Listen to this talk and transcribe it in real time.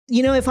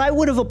if I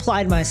would have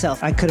applied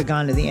myself, I could have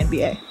gone to the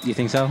NBA. You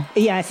think so?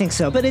 Yeah, I think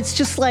so. But it's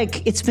just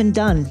like, it's been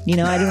done.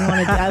 I didn't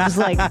want to, I was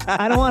like,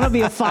 I don't want to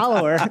be a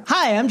follower.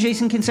 Hi, I'm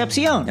Jason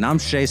Concepcion. And I'm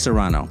Shea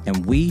Serrano.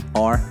 And we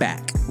are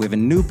back. We have a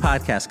new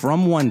podcast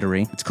from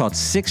Wondery. It's called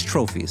Six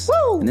Trophies.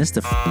 Woo! And it's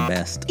the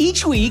best.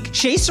 Each week,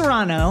 Shea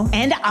Serrano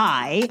and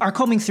I are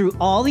combing through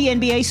all the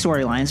NBA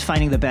storylines,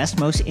 finding the best,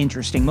 most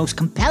interesting, most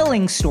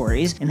compelling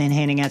stories, and then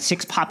handing out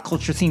 6 pop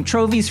culture themed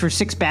trophies for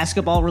 6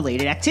 basketball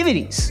related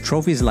activities.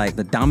 Trophies like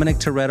the Dominic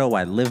Toretto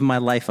I Live My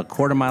Life a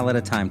Quarter Mile at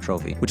a Time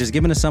trophy, which is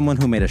given to someone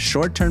who made a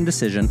short-term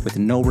decision with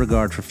no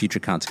regard for future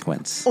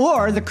consequence.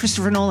 Or the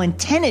Christopher Nolan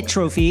Tenet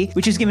trophy,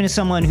 which is given to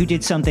someone who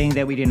did something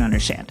that we didn't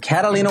understand.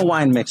 Catalina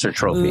Wine Mixer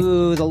trophy.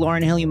 Ooh, the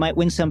Lauryn Hill, you might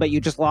win some, but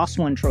you just lost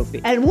one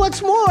trophy. And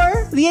what's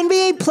more, the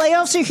NBA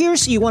playoffs are here,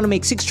 so you want to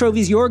make Six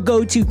Trophies your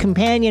go-to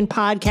companion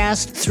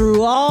podcast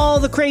through all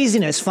the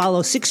craziness.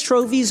 Follow Six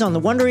Trophies on the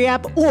Wondery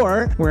app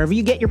or wherever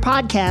you get your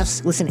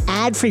podcasts. Listen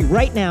ad-free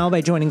right now by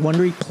joining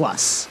Wondery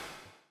Plus.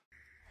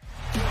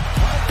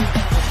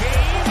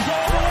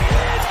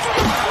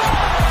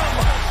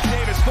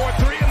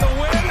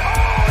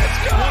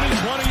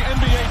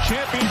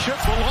 Championship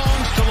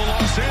belongs to the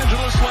Los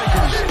Angeles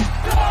Lakers.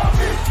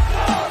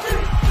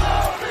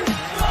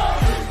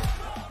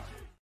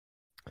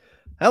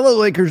 Hello,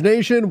 Lakers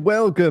Nation.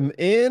 Welcome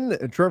in.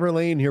 Trevor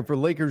Lane here for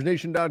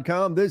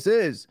LakersNation.com. This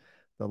is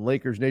the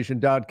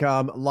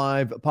LakersNation.com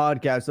live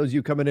podcast. Those of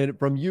you coming in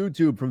from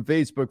YouTube, from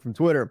Facebook, from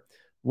Twitter,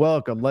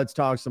 welcome. Let's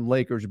talk some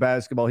Lakers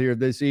basketball here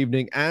this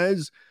evening.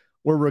 As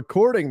we're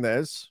recording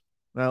this,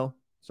 well,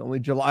 it's only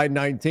July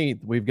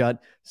 19th. We've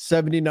got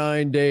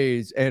 79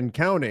 days and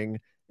counting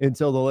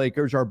until the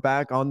Lakers are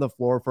back on the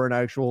floor for an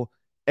actual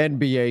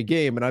NBA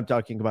game. And I'm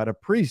talking about a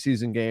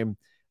preseason game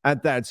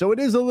at that. So it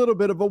is a little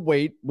bit of a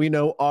wait. We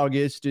know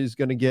August is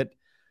going to get,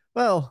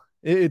 well,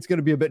 it's going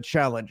to be a bit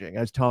challenging.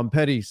 As Tom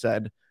Petty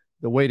said,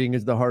 the waiting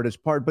is the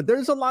hardest part. But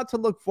there's a lot to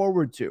look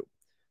forward to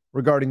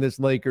regarding this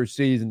Lakers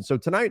season. So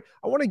tonight,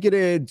 I want to get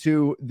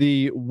into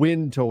the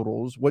win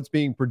totals, what's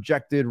being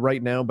projected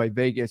right now by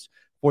Vegas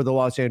for the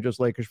Los Angeles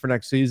Lakers for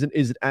next season.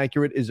 Is it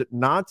accurate? Is it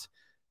not?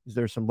 Is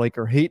there some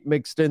Laker hate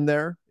mixed in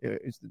there?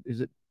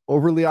 Is it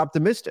overly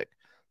optimistic?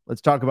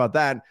 Let's talk about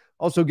that.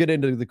 Also get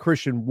into the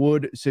Christian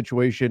Wood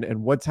situation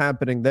and what's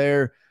happening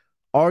there.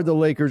 Are the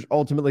Lakers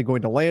ultimately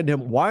going to land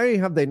him? Why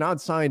have they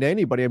not signed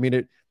anybody? I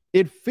mean,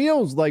 it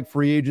feels like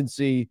free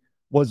agency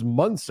was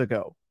months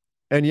ago.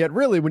 And yet,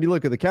 really, when you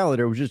look at the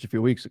calendar, it was just a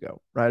few weeks ago,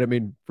 right? I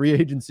mean, free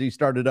agency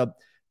started up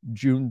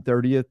June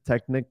 30th,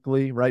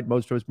 technically, right?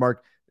 Most of us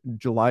mark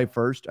July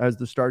 1st as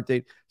the start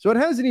date. So it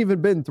hasn't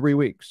even been 3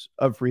 weeks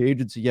of free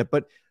agency yet,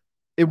 but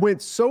it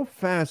went so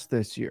fast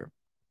this year.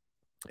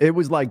 It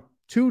was like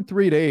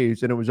 2-3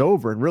 days and it was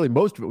over. And really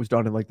most of it was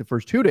done in like the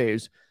first 2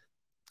 days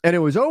and it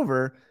was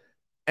over.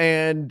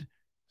 And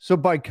so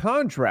by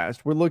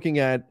contrast, we're looking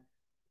at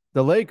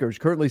the Lakers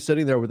currently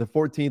sitting there with the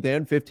 14th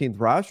and 15th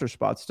roster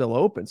spots still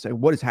open, saying,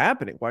 what is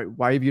happening?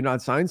 Why have you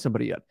not signed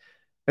somebody yet?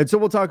 And so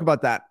we'll talk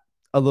about that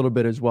a little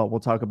bit as well. We'll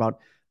talk about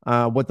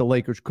what the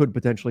Lakers could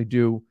potentially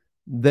do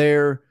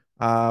there.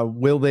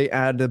 Will they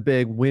add the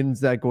big? When's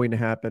that going to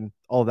happen?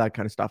 All that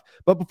kind of stuff.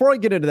 But before I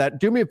get into that,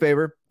 do me a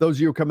favor. Those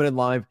of you who are coming in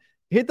live,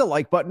 hit the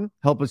like button.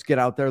 Help us get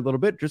out there a little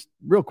bit. Just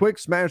real quick,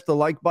 smash the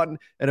like button.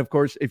 And of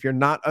course, if you're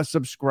not a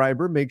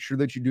subscriber, make sure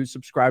that you do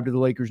subscribe to the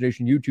Lakers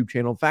Nation YouTube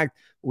channel. In fact,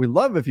 what we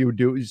love if you would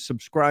do is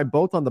subscribe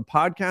both on the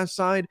podcast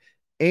side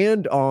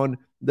and on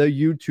the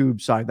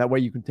YouTube side. That way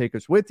you can take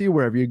us with you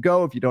wherever you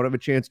go. If you don't have a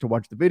chance to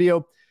watch the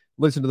video,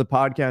 listen to the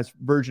podcast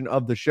version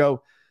of the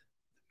show.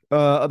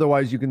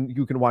 Otherwise, you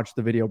can watch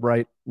the video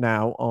right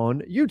now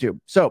on YouTube.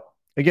 So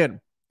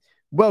again,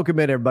 welcome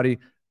in, everybody.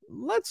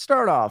 Let's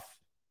start off.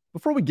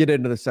 Before we get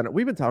into the center,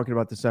 we've been talking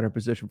about the center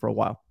position for a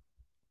while.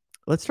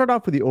 Let's start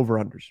off with the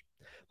over-unders.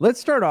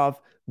 Let's start off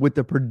with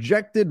the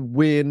projected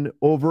win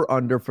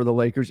over-under for the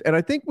Lakers. And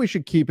I think we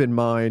should keep in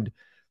mind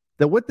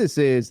that what this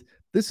is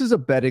a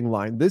betting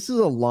line. This is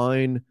a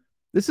line.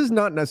 This is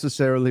not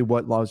necessarily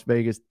what Las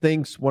Vegas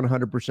thinks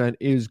 100%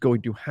 is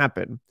going to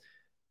happen.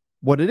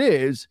 What it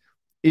is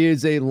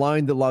a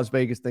line that Las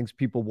Vegas thinks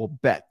people will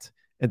bet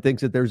and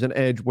thinks that there's an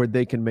edge where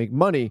they can make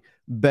money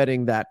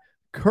betting that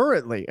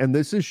currently. And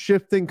this is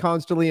shifting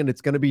constantly, and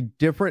it's going to be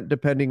different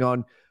depending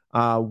on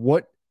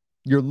what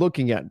you're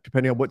looking at,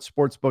 depending on what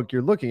sports book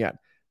you're looking at.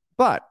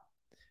 But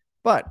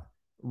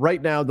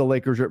right now, the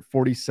Lakers are at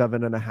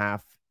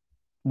 47.5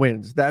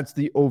 wins. That's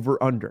the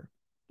over-under.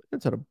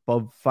 It's an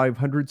above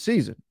 500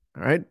 season.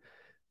 All right.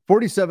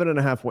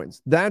 47.5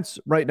 wins. That's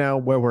right now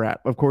where we're at.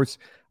 Of course,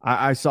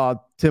 I saw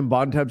Tim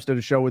Bontemps did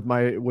a show with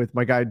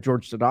my guy,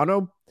 George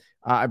Sedano.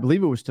 I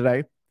believe it was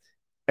today.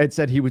 And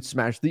said he would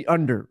smash the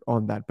under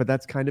on that. But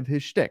that's kind of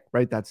his shtick,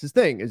 right? That's his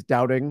thing, is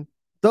doubting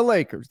the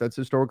Lakers. That's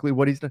historically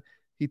what he's done.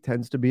 He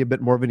tends to be a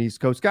bit more of an East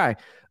Coast guy.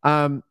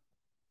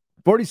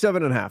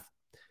 47.5.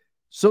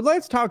 So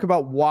let's talk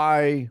about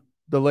why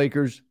the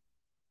Lakers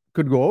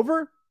could go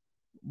over,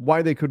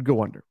 why they could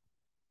go under.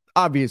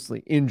 Obviously,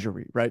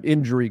 injury, right?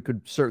 Injury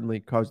could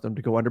certainly cause them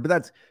to go under,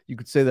 but you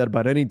could say that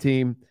about any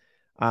team.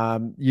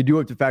 You do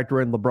have to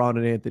factor in LeBron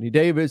and Anthony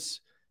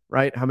Davis,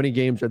 right? How many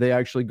games are they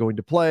actually going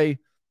to play?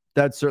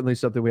 That's certainly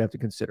something we have to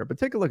consider. But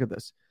take a look at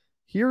this.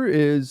 Here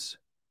is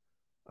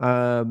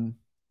the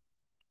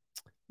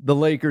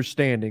Lakers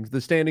standings,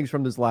 the standings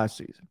from this last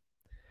season.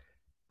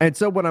 And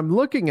so when I'm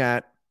looking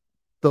at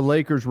the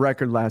Lakers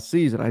record last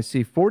season, I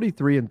see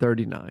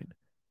 43-39.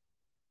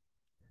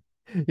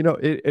 You know,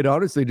 it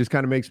honestly just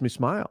kind of makes me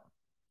smile.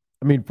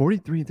 I mean,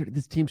 43-30,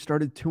 this team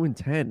started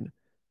 2-10.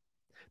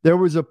 There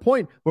was a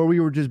point where we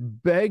were just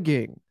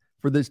begging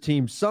for this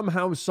team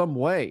somehow, some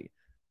way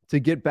to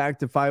get back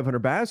to 500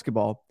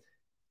 basketball.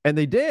 And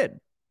they did.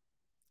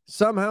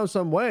 Somehow,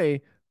 some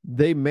way,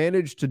 they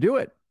managed to do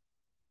it.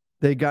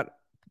 They got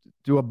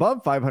to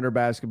above 500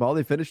 basketball.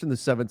 They finished in the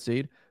 7th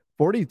seed,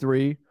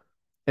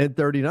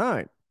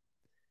 43-39.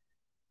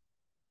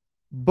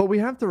 But we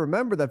have to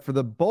remember that for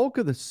the bulk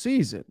of the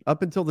season,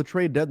 up until the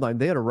trade deadline,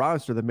 they had a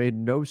roster that made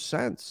no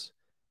sense.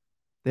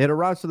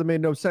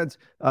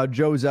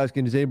 Joe's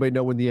asking, does anybody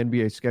know when the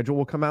NBA schedule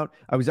will come out?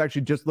 I was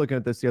actually just looking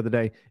at this the other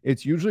day.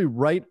 It's usually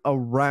right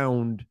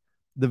around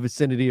the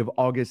vicinity of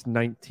August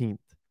 19th.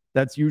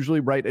 That's usually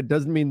right. It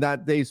doesn't mean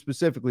that day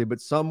specifically, but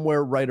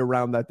somewhere right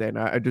around that day. And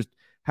I just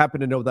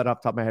happen to know that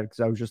off the top of my head because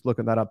I was just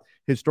looking that up.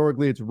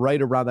 Historically, it's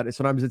right around that.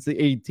 Sometimes it's the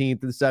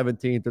 18th or the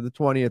 17th or the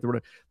 20th or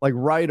whatever. Like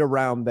right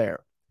around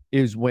there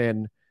is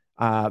when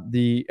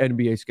the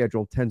NBA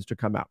schedule tends to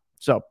come out.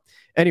 So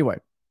anyway,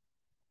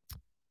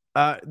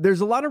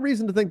 there's a lot of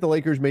reason to think the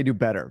Lakers may do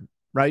better,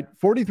 right?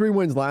 43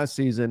 wins last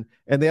season,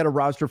 and they had a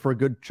roster for a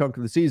good chunk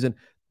of the season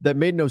that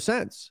made no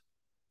sense,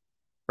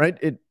 right?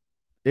 It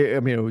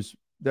was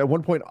at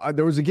one point,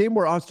 there was a game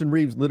where Austin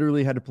Reeves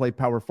literally had to play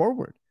power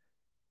forward.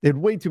 They had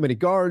way too many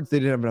guards. They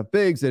didn't have enough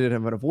bigs. They didn't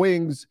have enough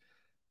wings.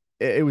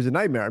 It was a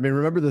nightmare. I mean,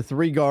 remember the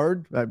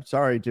 3-guard? I'm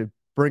sorry to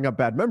bring up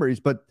bad memories,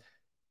 but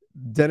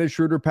Dennis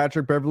Schroeder,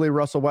 Patrick Beverley,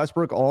 Russell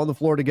Westbrook, all on the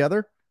floor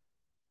together.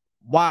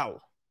 Wow.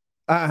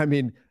 I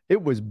mean,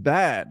 it was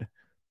bad.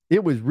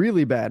 It was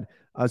really bad.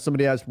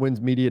 Somebody asked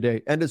when's media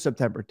day? End of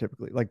September,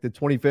 typically. Like the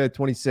 25th,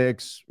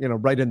 26th,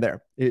 right in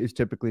there is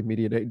typically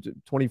media day.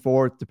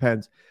 24th,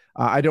 depends.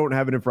 I don't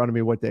have it in front of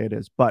me what day it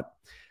is. But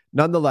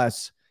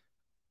nonetheless,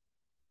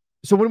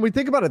 so when we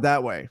think about it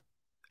that way,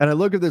 and I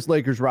look at this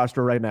Lakers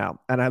roster right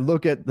now, and I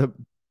look at the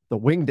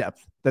wing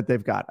depth that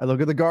they've got, I look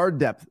at the guard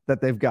depth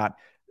that they've got.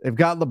 They've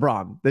got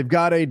LeBron. They've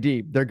got AD.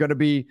 They're going to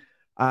be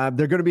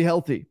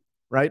healthy,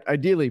 right?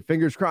 Ideally,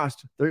 fingers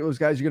crossed, those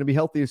guys are going to be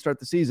healthy to start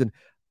the season.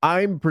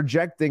 I'm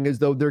projecting as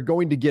though they're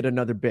going to get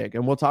another big,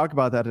 and we'll talk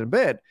about that in a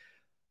bit.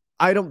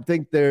 I don't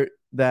think they're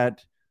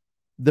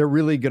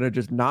really going to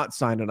just not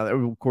sign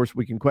another. Of course,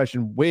 we can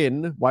question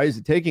when. Why is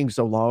it taking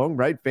so long,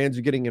 right? Fans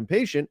are getting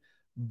impatient,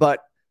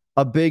 but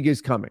a big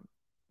is coming.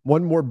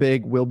 One more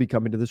big will be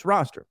coming to this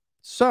roster.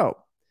 So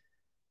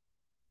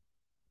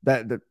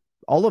that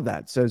all of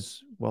that says,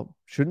 well,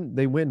 shouldn't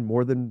they win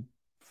more than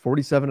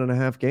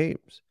 47.5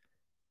 games?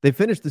 They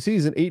finished the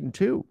season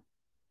 8-2.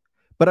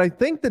 But I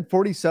think that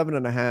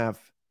 47.5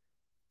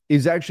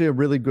 is actually a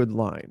really good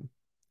line.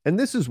 And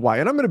this is why,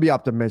 and I'm going to be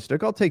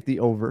optimistic. I'll take the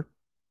over.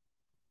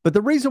 But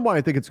the reason why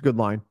I think it's a good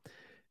line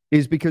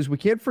is because we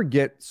can't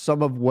forget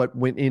some of what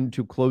went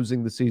into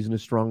closing the season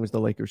as strong as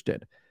the Lakers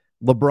did.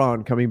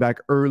 LeBron coming back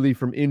early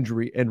from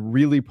injury and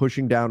really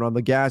pushing down on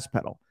the gas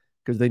pedal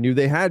because they knew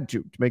they had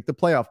to make the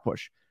playoff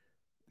push.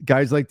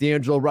 Guys like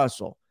D'Angelo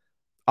Russell,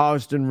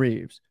 Austin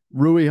Reeves,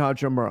 Rui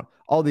Hachimura,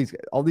 all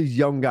these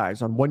young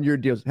guys on one-year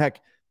deals.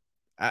 Heck,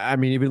 I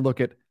mean, even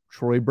look at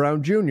Troy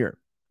Brown Jr.,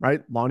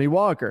 right? Lonnie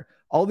Walker,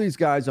 all these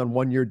guys on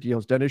one-year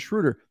deals. Dennis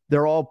Schroeder,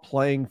 they're all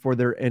playing for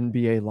their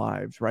NBA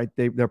lives, right?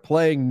 They're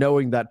playing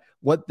knowing that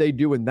what they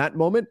do in that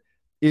moment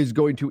is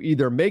going to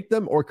either make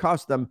them or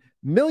cost them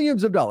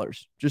millions of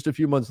dollars just a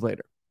few months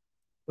later.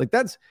 Like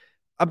that's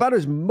about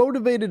as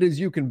motivated as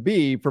you can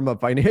be from a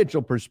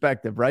financial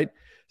perspective, right?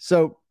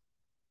 So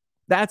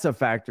that's a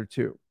factor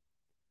too,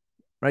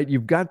 right?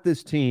 You've got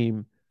this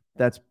team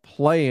that's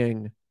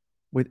playing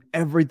with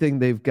everything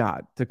they've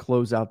got to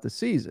close out the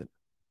season.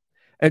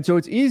 And so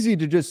it's easy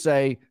to just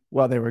say,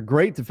 well, they were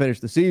great to finish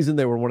the season.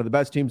 They were one of the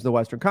best teams in the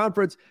Western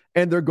Conference,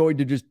 and they're going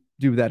to just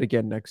do that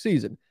again next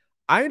season.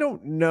 I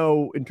don't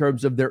know in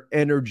terms of their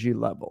energy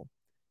level,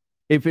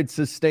 if it's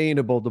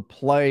sustainable to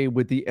play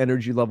with the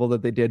energy level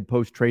that they did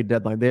post-trade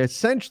deadline. They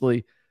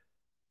essentially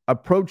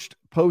approached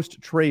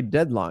post-trade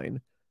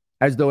deadline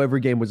as though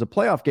every game was a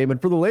playoff game.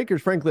 And for the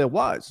Lakers, frankly, it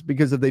was,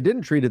 because if they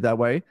didn't treat it that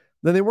way,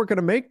 then they weren't going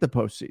to make the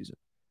postseason.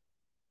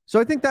 So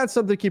I think that's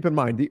something to keep in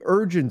mind. The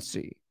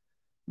urgency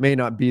may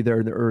not be there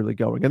in the early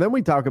going. And then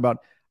we talk about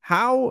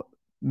how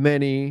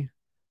many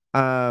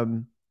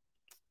games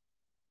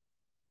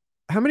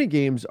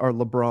are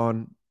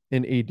LeBron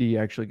and AD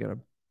actually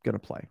going to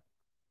play?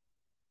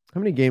 How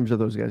many games are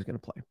those guys going to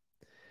play?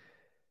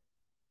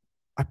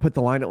 I put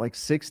the line at like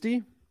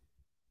 60,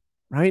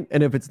 right?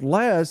 And if it's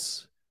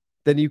less,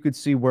 then you could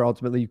see where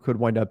ultimately you could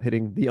wind up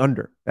hitting the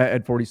under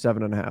at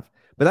 47.5.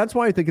 But that's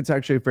why I think it's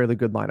actually a fairly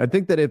good line. I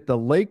think that if the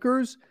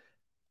Lakers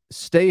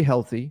stay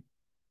healthy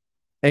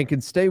and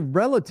can stay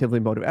relatively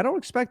motivated. I don't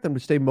expect them to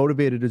stay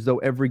motivated as though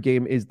every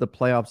game is the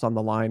playoffs on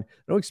the line.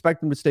 I don't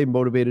expect them to stay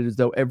motivated as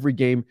though every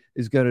game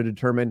is going to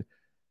determine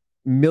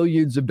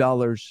millions of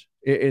dollars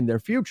in their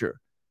future.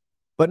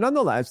 But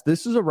nonetheless,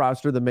 this is a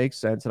roster that makes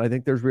sense, and I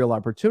think there's real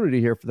opportunity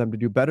here for them to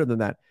do better than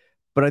that.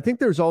 But I think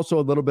there's also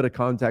a little bit of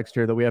context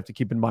here that we have to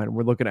keep in mind.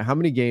 We're looking at how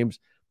many games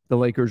the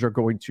Lakers are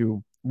going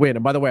to win.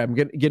 And by the way, I'm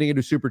getting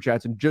into super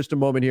chats in just a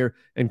moment here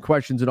and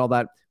questions and all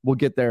that. We'll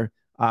get there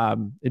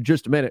in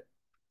just a minute.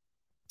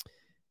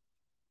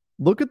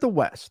 Look at the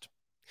West.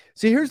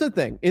 See, here's the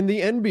thing. In the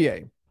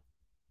NBA,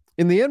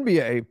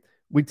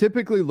 we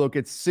typically look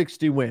at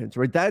 60 wins,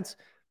 right? That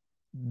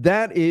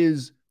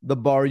is the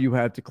bar you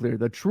have to clear.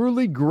 The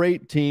truly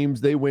great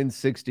teams, they win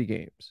 60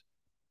 games,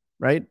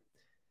 right?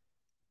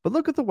 But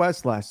look at the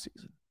West last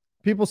season.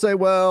 People say,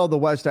 well, the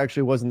West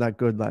actually wasn't that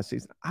good last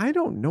season. I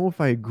don't know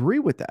if I agree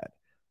with that.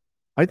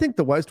 I think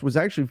the West was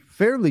actually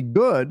fairly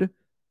good.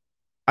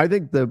 I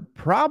think the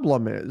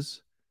problem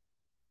is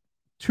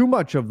too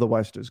much of the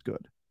West is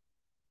good.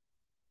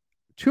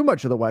 Too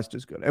much of the West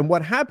is good. And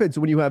what happens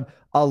when you have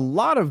a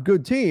lot of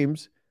good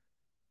teams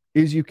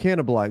is you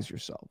cannibalize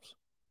yourselves,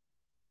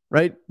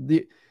 right?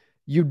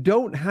 You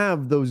don't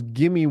have those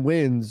gimme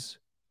wins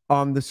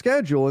on the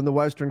schedule in the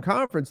Western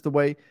Conference the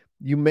way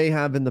you may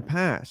have in the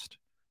past.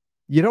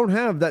 You don't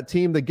have that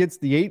team that gets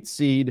the 8th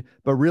seed,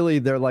 but really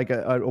they're like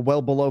a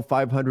well below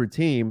 500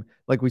 team,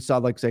 like we saw,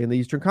 like say in the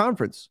Eastern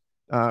Conference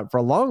for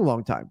a long,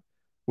 long time,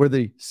 where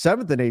the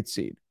 7th and 8th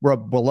seed were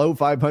below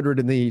 500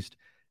 in the East,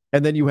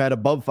 and then you had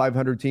above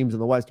 500 teams in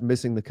the West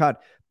missing the cut.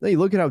 Now you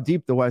look at how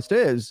deep the West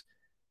is.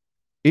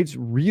 It's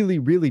really,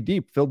 really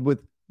deep, filled with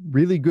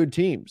really good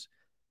teams.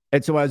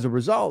 And so as a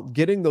result,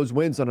 getting those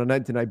wins on a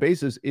night-to-night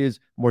basis is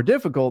more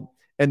difficult,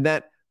 and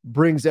that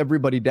brings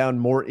everybody down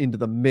more into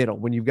the middle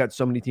when you've got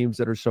so many teams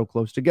that are so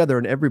close together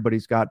and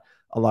everybody's got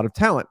a lot of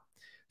talent.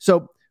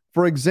 So,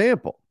 for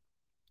example,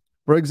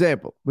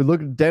 we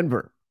look at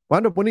Denver,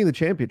 wound up winning the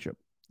championship.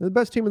 They're the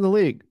best team in the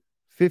league,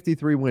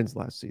 53 wins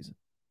last season.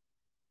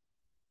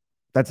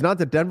 That's not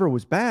that Denver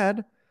was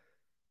bad.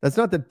 That's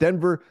not that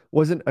Denver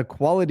wasn't a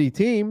quality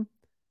team.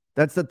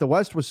 That's that the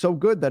West was so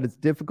good that it's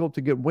difficult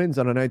to get wins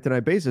on a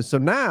night-to-night basis. So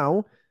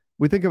now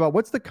we think about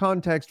what's the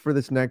context for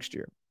this next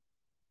year.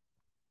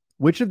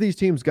 Which of these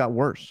teams got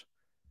worse?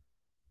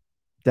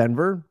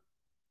 Denver,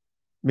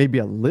 maybe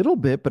a little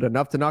bit, but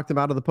enough to knock them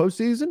out of the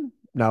postseason?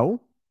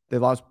 No. They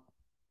lost,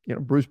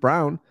 Bruce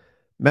Brown.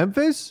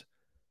 Memphis,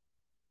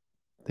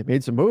 they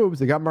made some moves.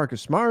 They got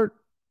Marcus Smart.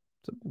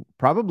 So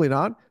probably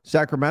not.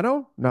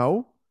 Sacramento?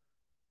 No.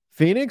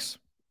 Phoenix?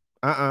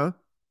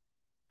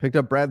 Picked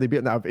up Bradley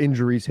Beal. Now, if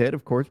injuries hit,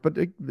 of course, but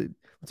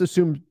let's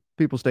assume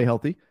people stay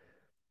healthy.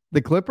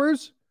 The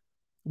Clippers?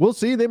 We'll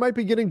see. They might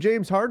be getting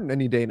James Harden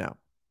any day now.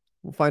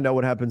 We'll find out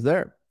what happens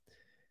there.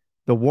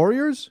 The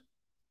Warriors?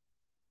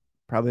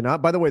 Probably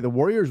not. By the way, the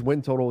Warriors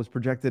win total is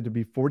projected to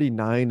be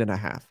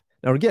 49.5.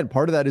 Now, again,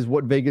 part of that is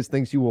what Vegas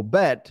thinks you will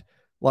bet.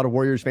 A lot of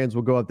Warriors fans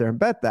will go out there and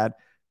bet that.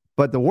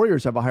 But the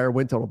Warriors have a higher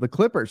win total. The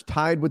Clippers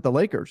tied with the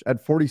Lakers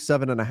at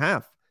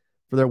 47.5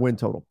 for their win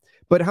total.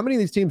 But how many of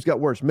these teams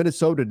got worse?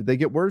 Minnesota, did they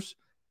get worse?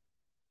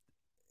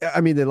 I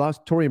mean, they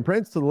lost Taurean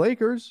Prince to the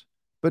Lakers,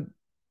 but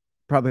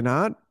probably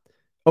not.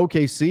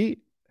 OKC,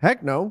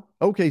 heck no.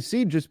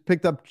 OKC just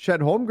picked up Chet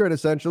Holmgren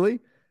essentially,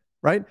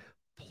 right?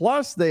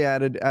 Plus they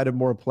added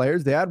more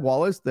players. They had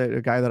Wallace,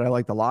 a guy that I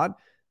liked a lot.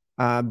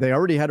 They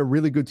already had a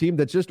really good team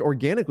that's just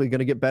organically going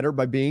to get better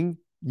by being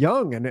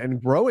young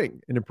and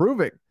growing and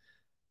improving.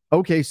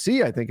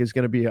 OKC, I think, is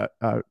going to be a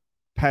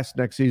pest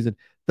next season.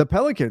 The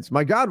Pelicans,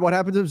 my God, what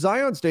happens if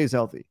Zion stays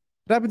healthy?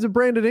 What happens if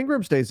Brandon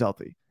Ingram stays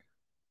healthy?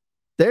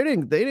 They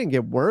didn't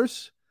get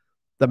worse.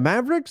 The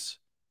Mavericks?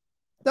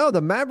 No,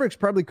 the Mavericks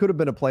probably could have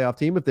been a playoff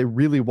team if they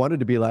really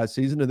wanted to be last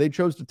season, and they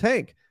chose to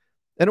tank.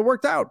 And it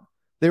worked out.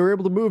 They were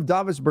able to move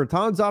Davis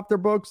Bertans off their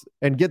books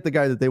and get the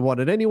guy that they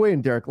wanted anyway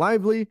in Derek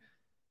Lively.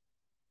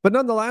 But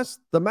nonetheless,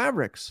 the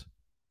Mavericks,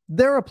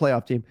 they're a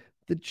playoff team.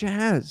 The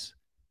Jazz.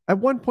 At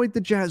one point,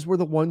 the Jazz were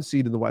the 1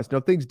 seed in the West. Now,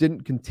 things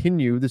didn't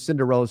continue. The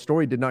Cinderella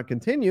story did not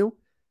continue.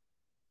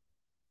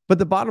 But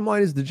the bottom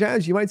line is the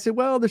Jazz, you might say,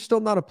 well, they're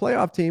still not a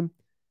playoff team.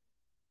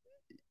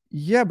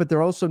 Yeah, but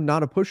they're also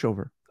not a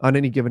pushover on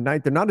any given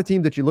night. They're not a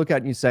team that you look at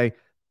and you say,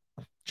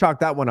 chalk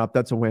that one up.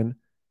 That's a win.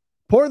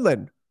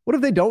 Portland, what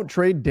if they don't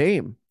trade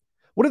Dame?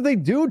 What if they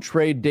do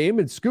trade Dame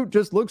and Scoot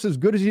just looks as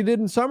good as he did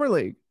in Summer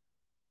League?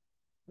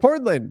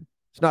 Portland,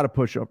 it's not a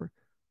pushover.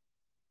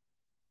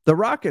 The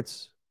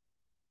Rockets,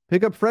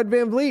 pick up Fred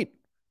VanVleet.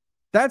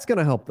 That's going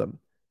to help them.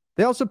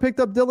 They also picked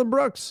up Dylan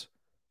Brooks.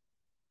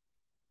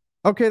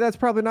 Okay, that's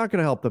probably not going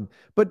to help them.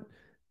 But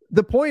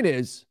the point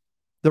is,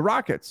 the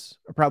Rockets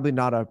are probably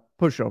not a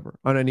pushover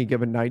on any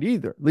given night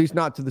either, at least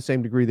not to the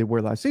same degree they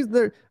were last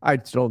season. I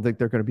still don't think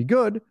they're going to be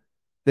good.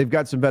 They've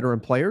got some veteran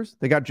players.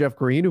 They got Jeff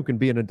Green, who can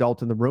be an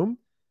adult in the room.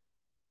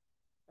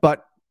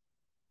 But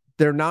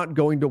they're not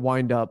going to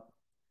wind up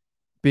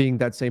being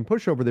that same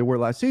pushover they were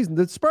last season.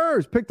 The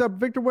Spurs picked up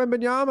Victor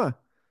Wembanyama.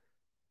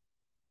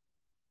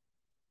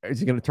 Is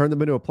he going to turn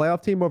them into a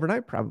playoff team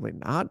overnight? Probably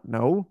not.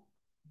 No.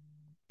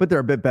 but they're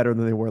a bit better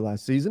than they were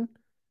last season.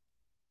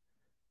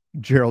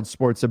 Gerald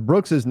Sports said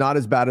Brooks is not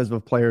as bad as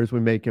of player as we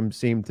make him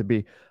seem to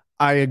be.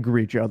 I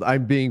agree, Gerald.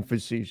 I'm being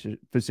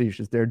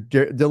facetious there.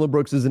 Dillon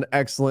Brooks is an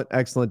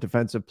excellent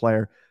defensive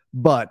player,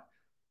 but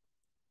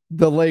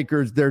the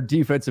Lakers, their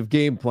defensive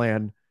game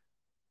plan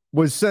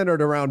was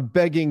centered around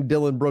begging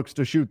Dillon Brooks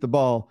to shoot the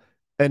ball,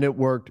 and it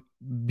worked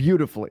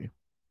beautifully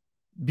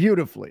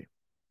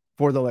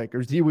for the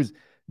Lakers.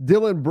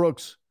 Dillon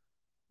Brooks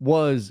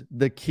was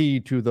the key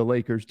to the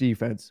Lakers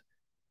defense.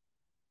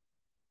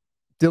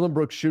 Dillon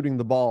Brooks shooting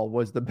the ball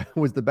was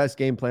the best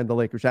game plan the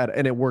Lakers had,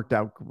 and it worked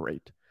out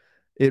great.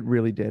 It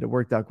really did. It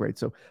worked out great.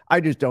 So I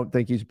just don't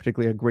think he's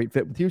particularly a great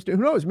fit with Houston.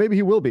 Who knows? Maybe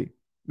he will be.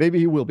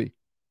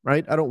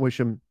 Right? I don't wish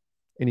him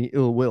any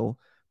ill will.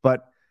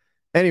 But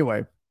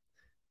anyway,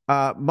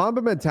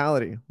 Mamba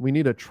Mentality. We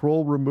need a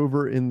troll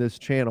remover in this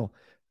channel.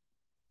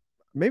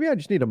 Maybe I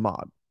just need a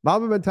mod.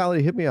 Mamba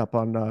Mentality, hit me up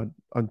on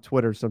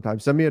Twitter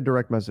sometime. Send me a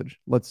direct message.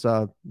 Let's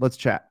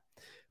chat.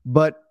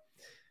 But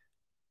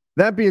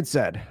that being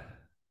said,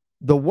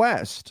 the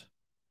West,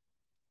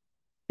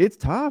 it's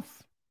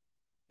tough.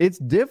 It's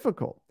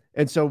difficult.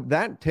 And so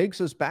that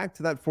takes us back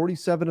to that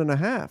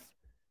 47.5.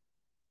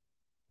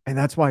 And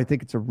that's why I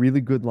think it's a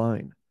really good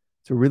line.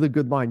 It's a really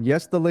good line.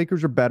 Yes, the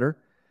Lakers are better.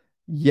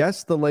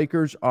 Yes, the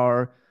Lakers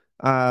are.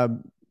 Guys,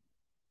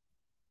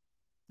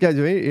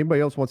 if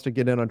anybody else wants to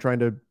get in on trying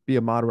to be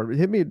a moderator,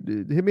 hit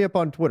me up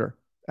on Twitter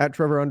at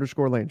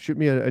Trevor_Lane. Shoot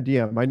me a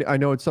DM. I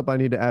know it's something I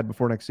need to add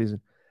before next season.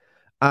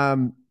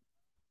 All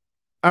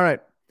right.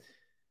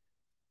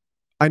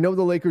 I know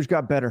the Lakers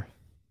got better.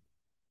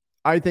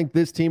 I think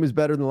this team is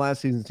better than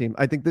last season's team.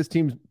 I think this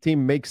team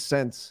makes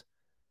sense.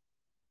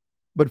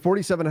 But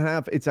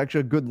 47.5, it's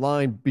actually a good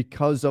line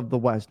because of the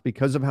West,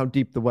 because of how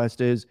deep the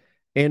West is,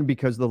 and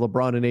because of the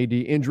LeBron and AD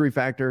injury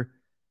factor,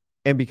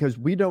 and because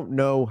we don't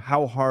know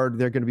how hard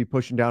they're going to be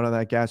pushing down on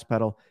that gas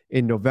pedal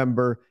in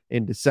November,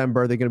 in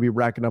December. They're going to be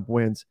racking up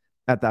wins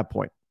at that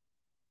point.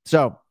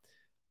 So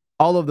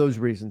all of those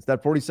reasons,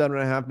 that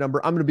 47.5 number,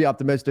 I'm going to be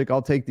optimistic.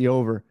 I'll take the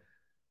over.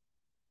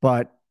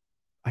 But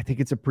I think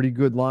it's a pretty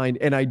good line,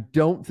 and I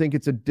don't think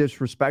it's a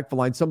disrespectful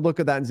line. Some look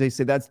at that and they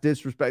say, that's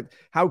disrespect.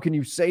 How can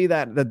you say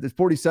that the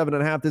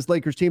 47.5, this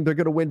Lakers team, they're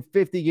going to win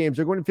 50 games.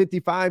 They're going to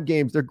 55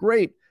 games. They're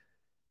great.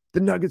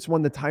 The Nuggets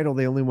won the title.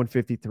 They only won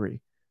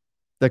 53.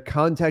 The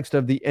context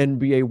of the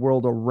NBA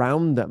world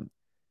around them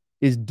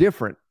is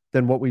different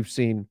than what we've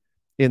seen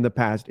in the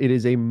past. It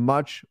is a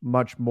much,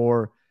 much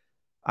more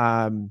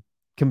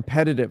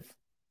competitive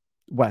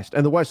West,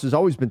 and the West has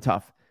always been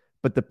tough,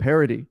 but the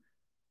parity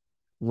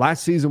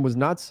last season was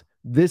nuts.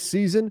 This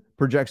season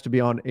projects to be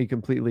on a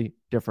completely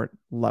different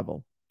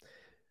level.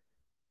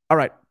 All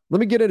right, let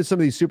me get into some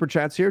of these super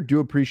chats here. Do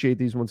appreciate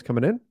these ones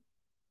coming in.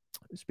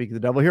 Speaking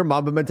of the devil here,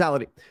 Mamba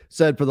Mentality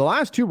said, for the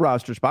last two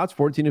roster spots,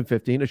 14 and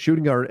 15, a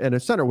shooting guard and a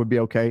center would be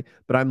okay,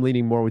 but I'm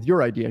leaning more with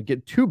your idea.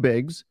 Get two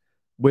bigs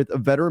with a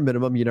veteran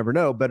minimum. You never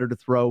know. Better to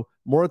throw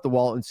more at the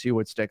wall and see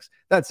what sticks.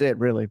 That's it,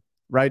 really,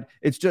 right?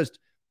 It's just,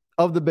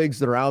 of the bigs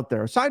that are out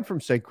there, aside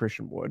from, say,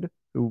 Christian Wood,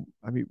 who,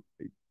 I mean,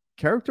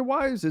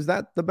 character-wise, is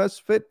that the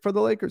best fit for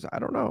the Lakers? I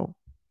don't know,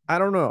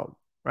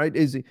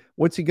 right?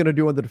 What's he going to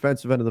do on the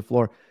defensive end of the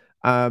floor?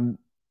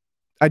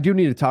 I do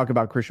need to talk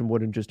about Christian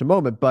Wood in just a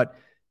moment, but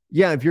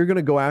yeah, if you're going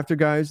to go after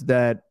guys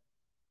that,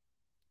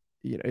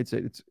 you know, it's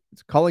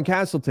Colin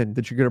Castleton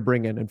that you're going to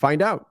bring in and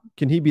find out,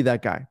 can he be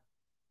that guy?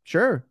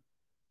 Sure,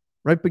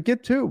 right? But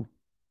get two,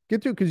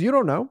 because you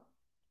don't know.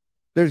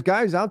 There's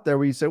guys out there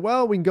where you say,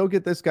 well, we can go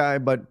get this guy,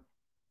 but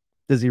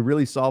does he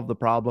really solve the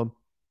problem?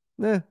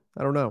 I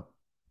don't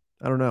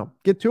know.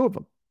 Get two of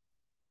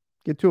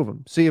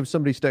them. See if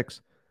somebody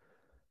sticks.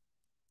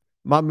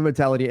 Mamba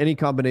Mentality, any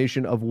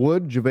combination of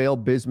Wood,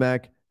 JaVale,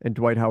 Bismack, and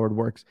Dwight Howard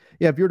works.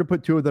 Yeah, if you were to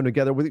put two of them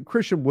together, with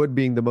Christian Wood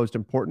being the most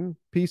important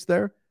piece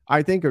there,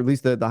 I think, or at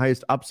least the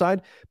highest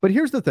upside. But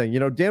here's the thing,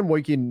 Dan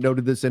Wojcicki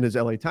noted this in his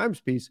LA Times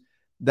piece,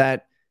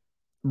 that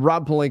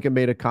Rob Pelinka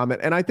made a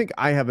comment, and I think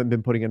I haven't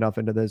been putting enough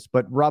into this,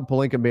 but Rob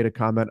Pelinka made a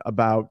comment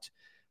about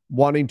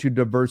wanting to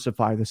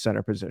diversify the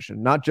center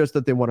position. Not just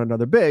that they want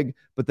another big,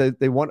 but that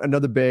they want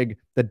another big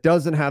that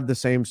doesn't have the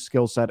same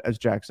skill set as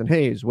Jackson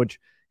Hayes, which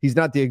he's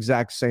not the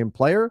exact same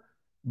player,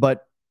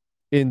 but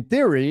in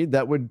theory,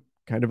 that would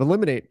kind of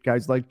eliminate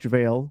guys like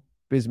JaVale,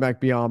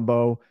 Bismack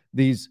Biyombo,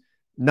 these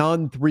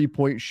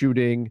non-3-point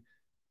shooting,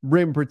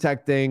 rim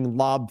protecting,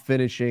 lob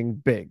finishing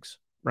bigs,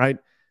 right?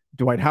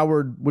 Dwight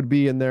Howard would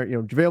be in there,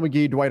 JaVale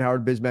McGee, Dwight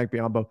Howard, Bismack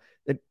Biyombo.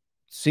 It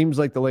seems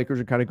like the Lakers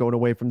are kind of going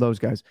away from those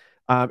guys.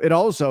 It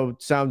also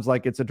sounds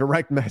like it's a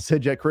direct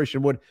message at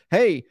Christian Wood.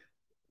 Hey,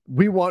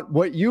 we want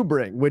what you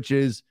bring, which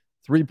is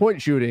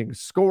 3-point shooting,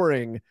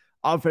 scoring,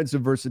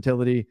 offensive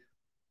versatility.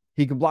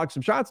 He can block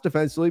some shots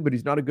defensively, but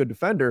he's not a good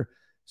defender.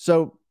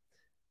 So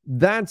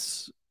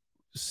that's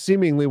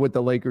seemingly what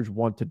the Lakers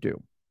want to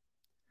do.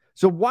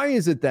 So why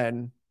is it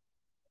then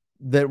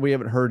that we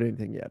haven't heard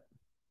anything yet?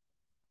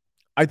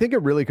 I think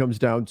it really comes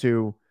down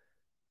to,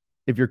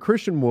 if you're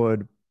Christian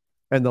Wood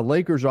and the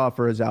Lakers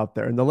offer is out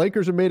there, and the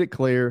Lakers have made it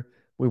clear,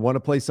 we want to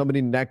play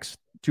somebody next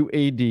to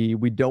AD.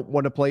 We don't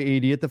want to play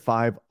AD at the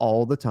 5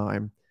 all the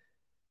time.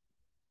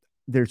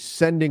 They're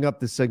sending up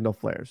the signal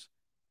flares.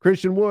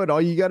 Christian Wood,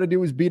 all you got to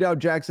do is beat out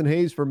Jackson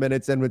Hayes for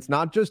minutes, and it's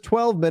not just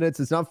 12 minutes.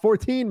 It's not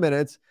 14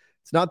 minutes.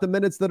 It's not the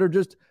minutes that are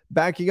just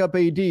backing up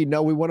AD.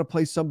 No, we want to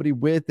play somebody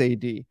with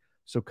AD.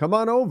 So come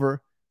on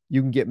over.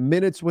 You can get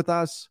minutes with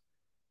us.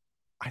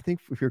 I think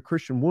if you're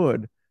Christian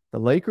Wood, the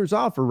Lakers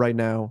offer right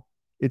now,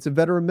 it's a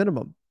veteran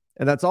minimum.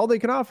 And that's all they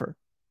can offer.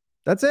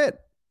 That's it.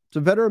 It's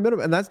a veteran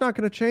minimum. And that's not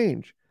going to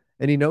change.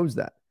 And he knows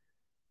that.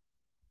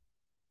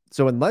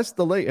 So unless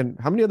and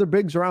how many other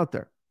bigs are out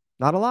there?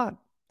 Not a lot.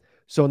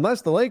 So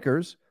unless the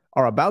Lakers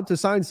are about to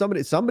sign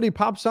somebody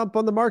pops up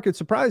on the market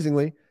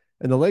surprisingly,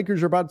 and the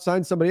Lakers are about to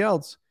sign somebody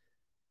else,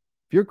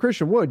 if you're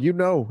Christian Wood, you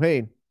know,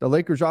 hey, the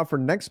Lakers offer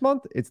next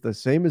month, it's the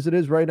same as it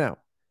is right now.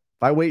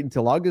 If I wait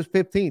until August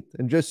 15th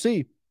and just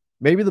see,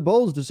 maybe the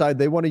Bulls decide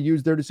they want to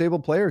use their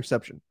disabled player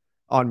exception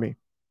on me,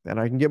 then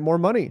I can get more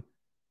money.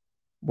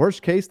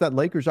 Worst case, that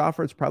Lakers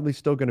offer is probably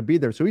still going to be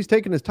there. So he's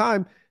taking his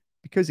time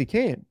because he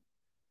can.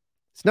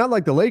 It's not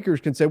like the Lakers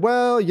can say,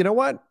 well, you know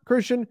what,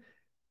 Christian,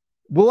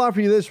 we'll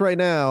offer you this right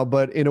now,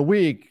 but in a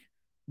week,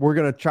 we're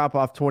going to chop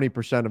off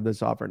 20% of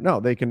this offer. No,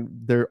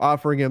 they're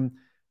offering him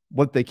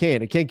what they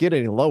can. It can't get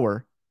any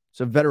lower. It's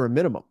a veteran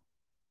minimum.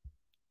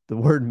 The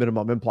word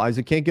minimum implies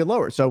it can't get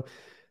lower. So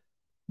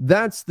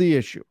that's the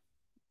issue,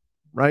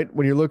 right?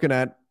 When you're looking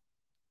at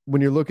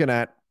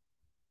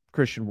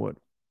Christian Wood,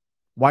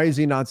 why is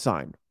he not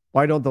signed?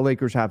 Why don't the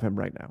Lakers have him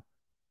right now?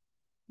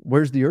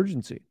 Where's the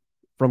urgency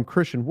from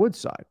Christian Wood's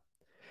side?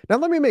 Now,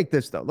 let me make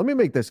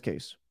this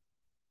case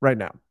right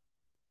now.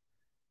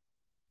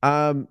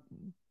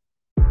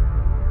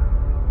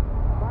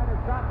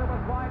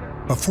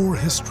 Before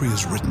history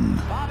is written,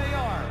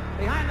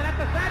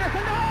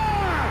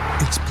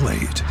 it's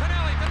played.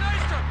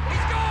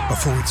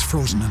 Before it's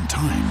frozen in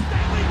time,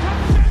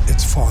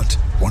 it's fought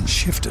one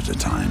shift at a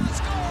time.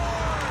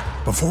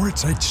 Before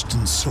it's etched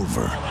in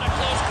silver,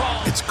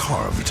 it's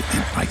carved in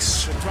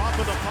ice.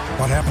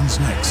 What happens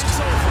next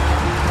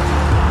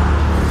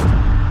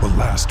will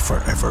last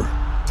forever.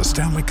 The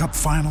Stanley Cup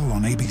Final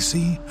on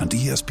ABC and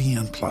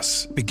ESPN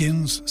Plus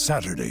begins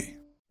Saturday.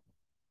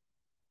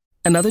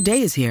 Another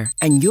day is here,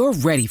 and you're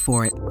ready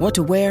for it. What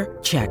to wear?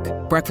 Check.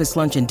 Breakfast,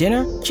 lunch, and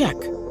dinner? Check.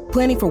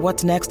 Planning for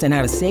what's next and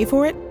how to save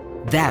for it?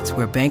 That's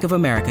where Bank of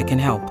America can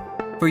help.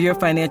 For your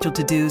financial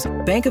to-dos,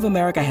 Bank of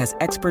America has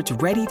experts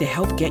ready to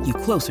help get you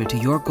closer to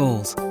your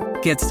goals.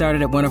 Get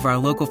started at one of our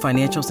local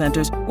financial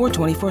centers or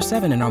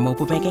 24/7 in our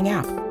mobile banking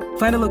app.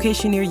 Find a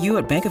location near you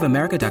at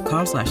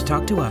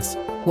bankofamerica.com/talktous.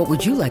 What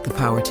would you like the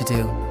power to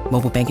do?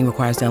 Mobile banking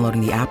requires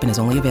downloading the app and is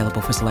only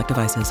available for select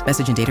devices.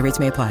 Message and data rates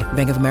may apply.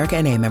 Bank of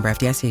America NA, member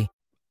FDIC.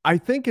 I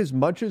think as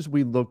much as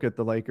we look at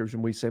the Lakers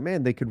and we say,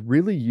 man, they could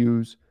really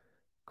use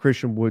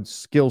Christian Wood's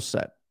skill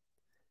set.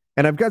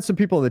 And I've got some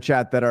people in the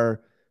chat that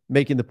are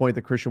making the point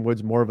that Christian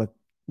Wood's more of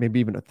maybe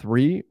even a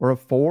 3 or a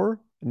 4,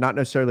 not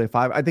necessarily a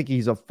 5. I think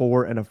he's a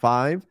 4 and a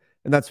 5,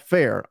 and that's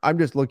fair. I'm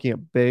just looking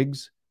at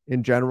bigs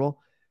in general.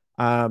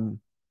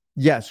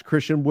 Yes,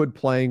 Christian Wood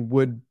playing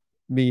would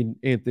mean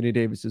Anthony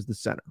Davis is the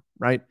center,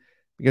 right?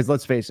 Because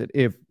let's face it,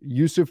 if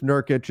Yusuf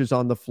Nurkic is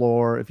on the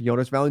floor, if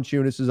Jonas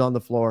Valanciunas is on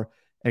the floor,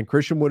 and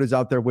Christian Wood is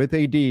out there with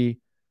AD,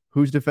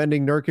 who's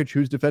defending Nurkic,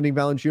 who's defending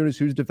Valanciunas,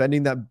 who's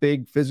defending that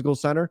big physical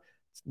center?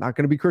 It's not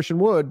going to be Christian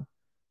Wood,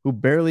 who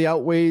barely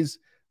outweighs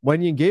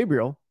Wenyen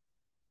Gabriel.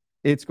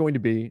 It's going to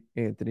be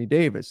Anthony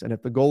Davis. And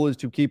if the goal is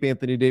to keep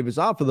Anthony Davis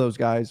off of those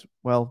guys,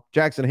 well,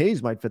 Jackson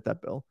Hayes might fit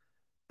that bill.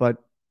 But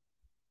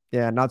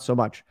yeah, not so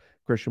much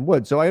Christian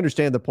Wood. So I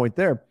understand the point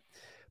there.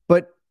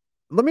 But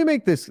let me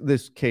make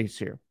this case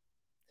here.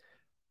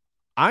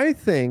 I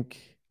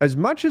think as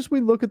much as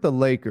we look at the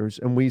Lakers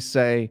and we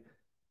say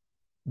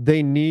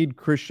they need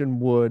Christian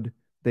Wood,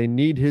 they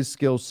need his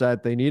skill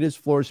set, they need his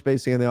floor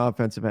spacing on the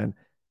offensive end,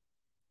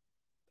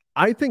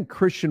 I think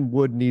Christian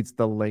Wood needs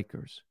the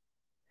Lakers.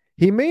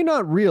 He may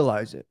not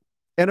realize it.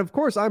 And of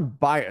course, I'm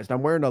biased.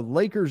 I'm wearing a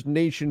Lakers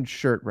Nation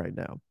shirt right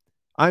now.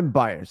 I'm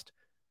biased.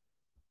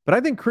 But I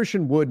think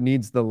Christian Wood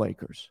needs the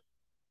Lakers.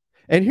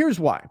 And here's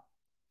why.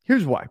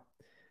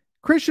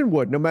 Christian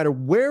Wood, no matter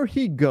where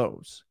he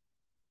goes,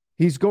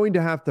 he's going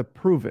to have to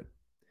prove it.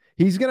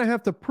 He's going to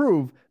have to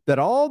prove that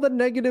all the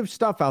negative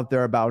stuff out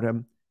there about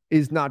him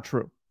is not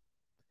true.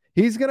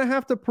 He's going to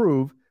have to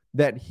prove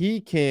that he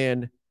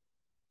can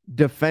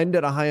defend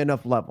at a high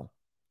enough level,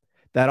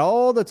 that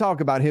all the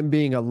talk about him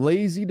being a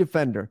lazy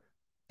defender,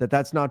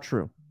 that's not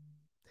true.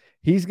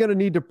 He's going to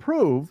need to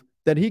prove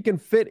that he can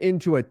fit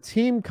into a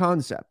team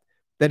concept,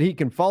 that he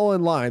can fall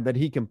in line, that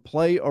he can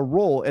play a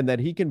role, and that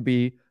he can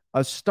be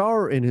a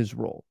star in his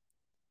role.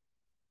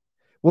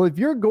 Well, if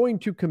you're going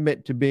to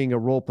commit to being a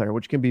role player,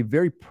 which can be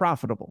very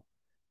profitable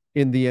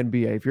in the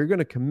NBA, if you're going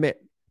to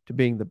commit to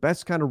being the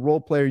best kind of role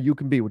player you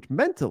can be, which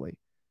mentally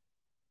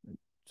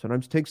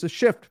sometimes takes a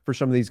shift for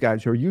some of these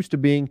guys who are used to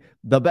being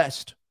the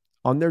best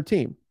on their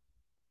team.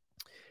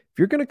 If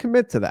you're going to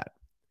commit to that,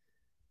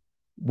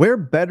 where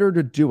better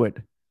to do it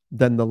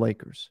than the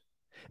Lakers?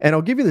 And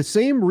I'll give you the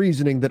same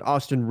reasoning that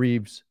Austin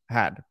Reeves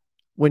had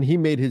when he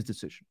made his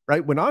decision,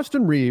 right? When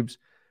Austin Reeves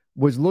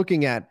was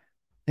looking at,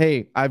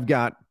 hey, I've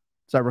got,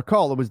 as I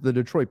recall, it was the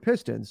Detroit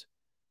Pistons.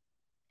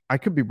 I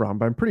could be wrong,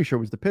 but I'm pretty sure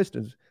it was the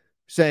Pistons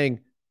saying,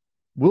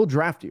 we'll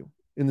draft you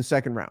in the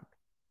second round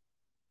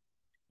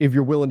if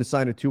you're willing to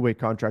sign a two-way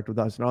contract with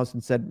us. And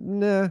Austin said,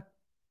 nah,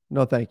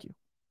 no, thank you.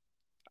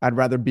 I'd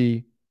rather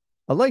be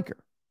a Laker.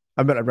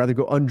 I'd rather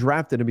go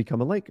undrafted and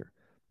become a Laker.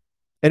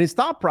 And his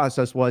thought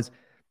process was,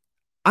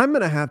 I'm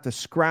going to have to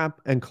scrap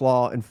and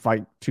claw and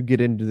fight to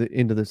get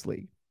into this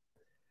league.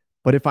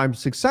 But if I'm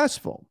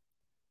successful,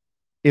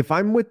 if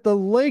I'm with the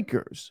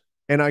Lakers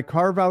and I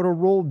carve out a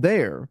role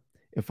there,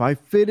 if I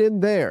fit in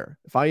there,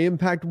 if I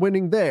impact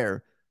winning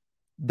there,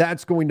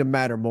 that's going to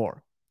matter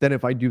more than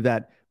if I do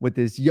that with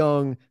this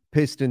young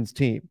Pistons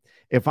team.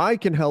 If I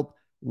can help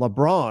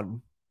LeBron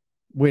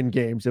win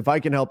games, if I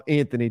can help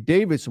Anthony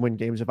Davis win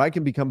games, if I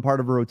can become part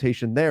of a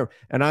rotation there,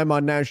 and I'm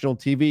on national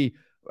TV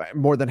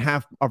more than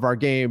half of our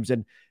games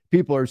and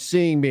people are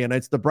seeing me and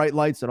it's the bright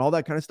lights and all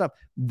that kind of stuff,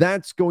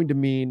 that's going to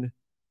mean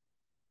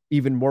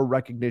even more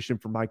recognition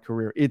for my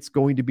career. It's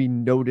going to be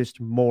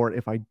noticed more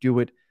if I do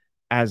it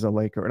as a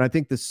Laker. And I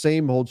think the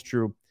same holds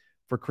true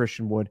for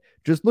Christian Wood.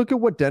 Just look at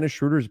what Dennis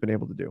Schroeder has been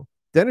able to do.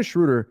 Dennis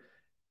Schroeder,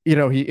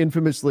 he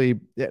infamously,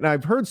 and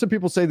I've heard some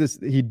people say this,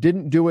 he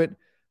didn't do it.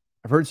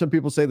 I've heard some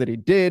people say that he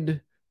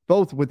did,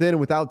 both within and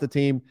without the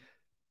team.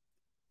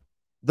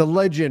 The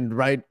legend,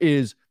 right,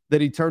 is that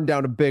he turned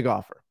down a big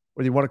offer,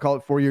 whether you want to call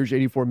it 4 years,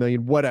 $84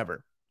 million,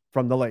 whatever,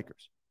 from the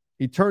Lakers.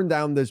 He turned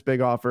down this big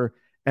offer,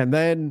 and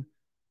then,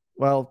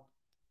 well,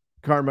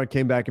 karma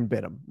came back and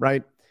bit him,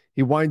 right?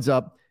 He winds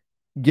up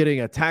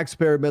getting a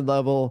taxpayer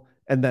mid-level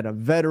and then a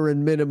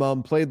veteran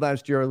minimum, played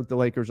last year with the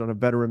Lakers on a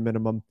veteran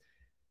minimum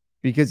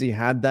because he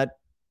had that,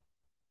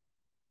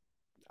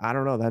 I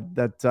don't know,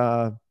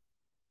 that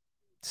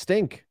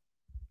stink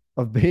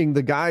of being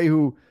the guy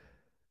who,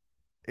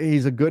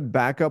 he's a good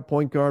backup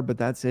point guard, but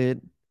that's it.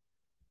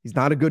 He's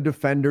not a good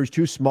defender. He's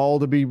too small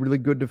to be really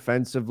good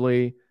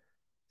defensively.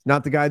 He's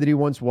not the guy that he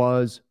once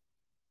was.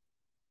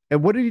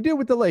 And what did he do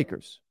with the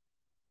Lakers?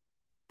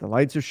 The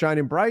lights are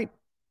shining bright,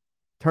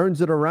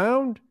 turns it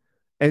around,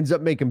 ends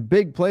up making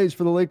big plays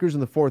for the Lakers in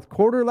the fourth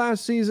quarter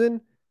last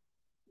season,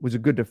 was a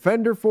good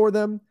defender for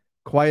them,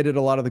 quieted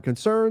a lot of the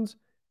concerns,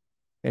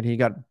 and he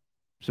got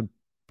some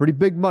pretty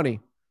big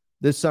money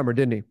this summer,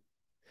 didn't he?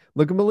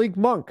 Look at Malik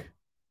Monk.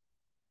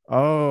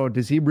 Oh,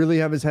 does he really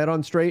have his head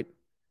on straight?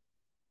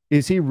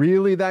 Is he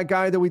really that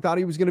guy that we thought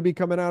he was going to be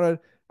coming out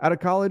of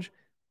college?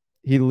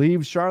 He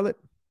leaves Charlotte,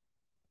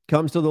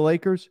 comes to the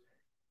Lakers,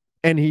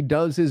 and he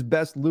does his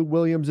best Lou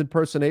Williams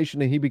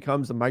impersonation, and he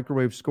becomes the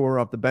microwave scorer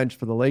off the bench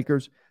for the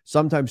Lakers,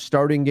 sometimes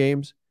starting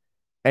games,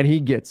 and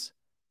he gets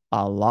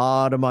a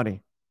lot of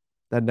money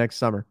that next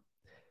summer.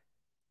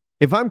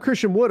 If I'm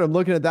Christian Wood, I'm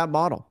looking at that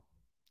model,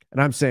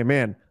 and I'm saying,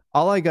 man,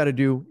 all I got to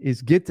do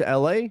is get to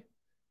LA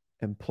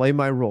and play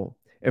my role.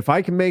 If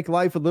I can make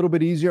life a little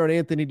bit easier on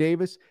Anthony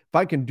Davis, if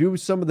I can do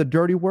some of the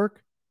dirty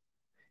work,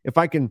 if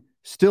I can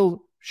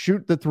still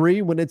shoot the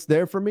three when it's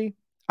there for me,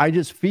 I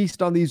just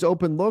feast on these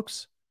open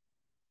looks,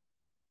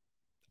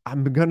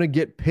 I'm going to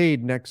get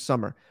paid next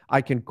summer.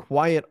 I can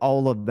quiet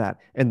all of that.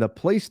 And the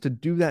place to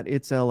do that,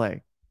 it's LA.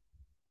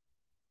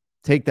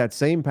 Take that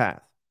same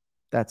path.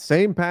 That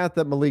same path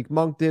that Malik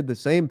Monk did, the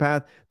same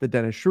path that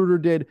Dennis Schroeder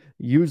did.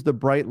 Use the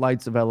bright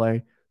lights of LA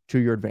to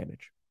your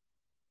advantage.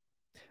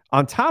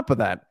 On top of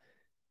that,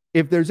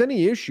 if there's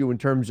any issue in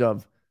terms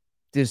of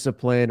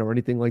discipline or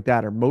anything like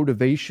that, or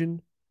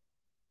motivation,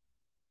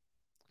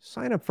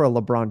 sign up for a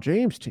LeBron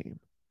James team.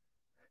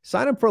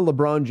 Sign up for a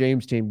LeBron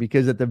James team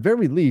because at the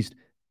very least,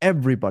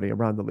 everybody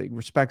around the league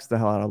respects the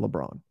hell out of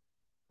LeBron,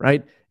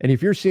 right? And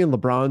if you're seeing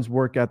LeBron's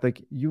work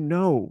ethic, you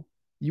know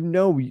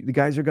the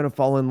guys are going to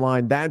fall in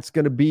line. There's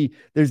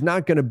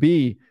not going to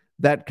be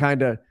that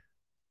kind of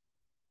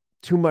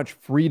too much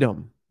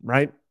freedom,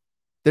 right?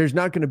 There's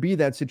not going to be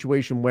that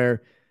situation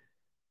where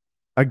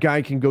a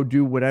guy can go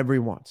do whatever he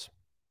wants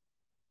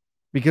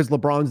because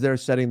LeBron's there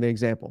setting the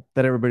example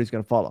that everybody's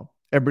going to follow.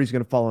 Everybody's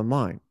going to fall in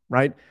line,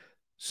 right?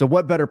 So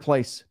what better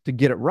place to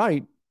get it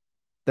right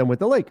than with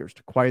the Lakers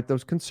to quiet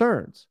those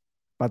concerns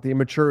about the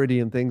immaturity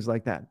and things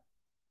like that?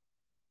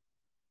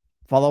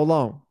 Follow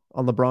along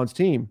on LeBron's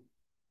team.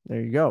 There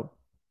you go.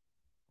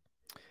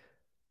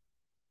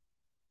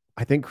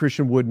 I think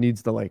Christian Wood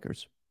needs the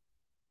Lakers.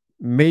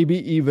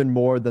 Maybe even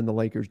more than the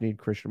Lakers need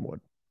Christian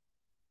Wood.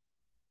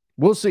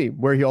 We'll see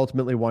where he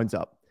ultimately winds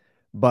up.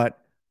 But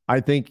I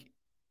think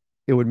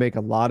it would make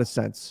a lot of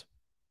sense.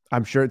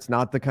 I'm sure it's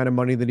not the kind of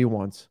money that he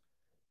wants.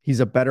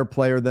 He's a better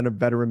player than a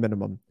veteran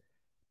minimum.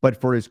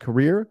 But for his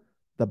career,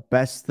 the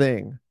best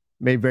thing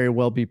may very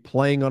well be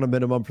playing on a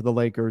minimum for the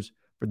Lakers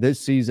for this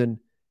season.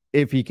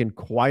 If he can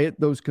quiet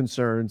those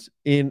concerns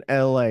in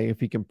LA, if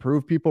he can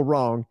prove people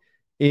wrong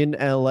in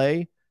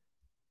LA,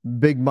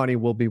 big money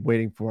will be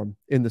waiting for him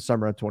in the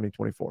summer of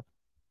 2024.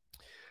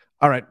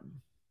 All right.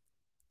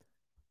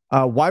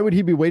 Why would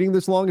he be waiting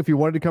this long if he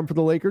wanted to come to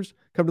the Lakers?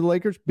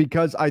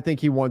 Because I think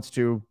he wants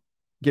to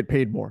get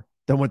paid more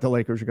than what the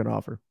Lakers are going to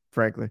offer,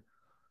 frankly.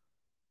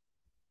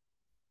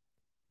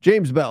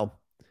 James Bell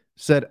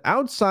said,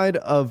 outside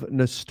of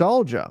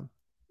nostalgia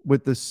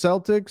with the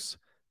Celtics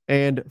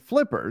and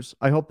Flippers,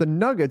 I hope the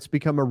Nuggets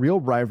become a real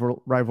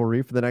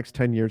rivalry for the next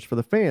 10 years for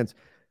the fans.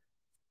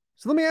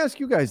 So let me ask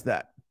you guys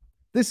that.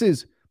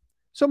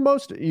 So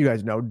most of you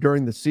guys know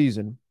during the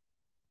season,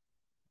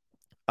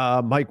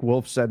 Mike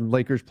Wolf said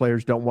Lakers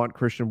players don't want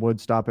Christian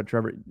Wood. Stop it,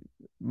 Trevor.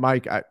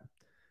 Mike,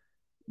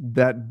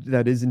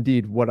 that is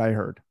indeed what I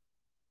heard.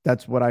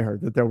 That's what I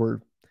heard, that there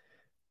were,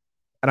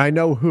 and I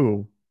know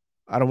who,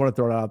 I don't want to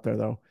throw it out there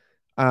though,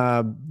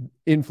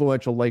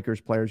 influential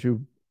Lakers players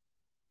who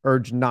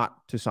urged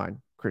not to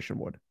sign Christian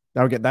Wood.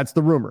 Now again, that's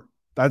the rumor.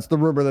 That's the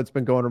rumor that's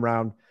been going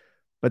around,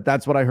 but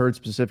that's what I heard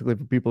specifically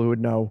for people who would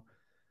know.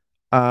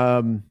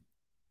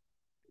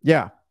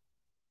 Yeah.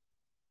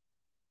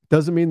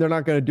 Doesn't mean they're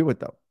not going to do it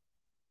though.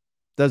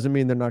 Doesn't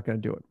mean they're not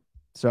going to do it.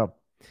 So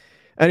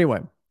anyway,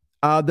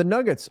 the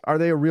Nuggets, are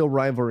they a real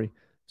rivalry?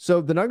 So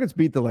the Nuggets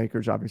beat the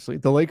Lakers, obviously.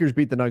 The Lakers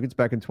beat the Nuggets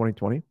back in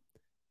 2020.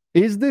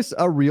 Is this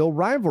a real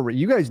rivalry?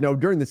 You guys know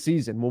during the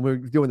season when we're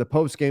doing the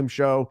post-game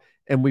show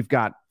and we've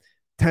got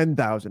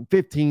 10,000,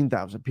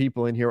 15,000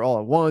 people in here all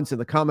at once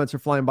and the comments are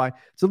flying by,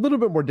 it's a little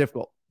bit more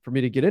difficult for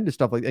me to get into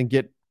stuff like and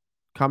get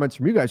comments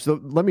from you guys. So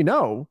let me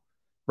know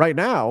right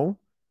now.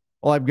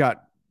 Well, I've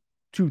got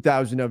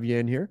 2,000 of you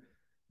in here.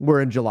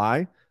 We're in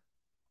July.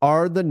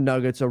 Are the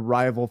Nuggets a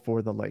rival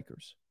for the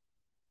Lakers?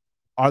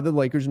 Are the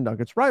Lakers and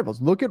Nuggets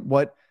rivals? Look at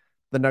what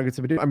the Nuggets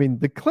have been doing. I mean,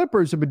 the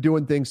Clippers have been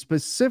doing things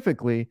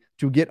specifically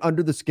to get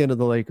under the skin of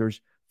the Lakers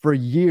for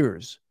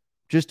years,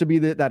 just to be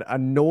that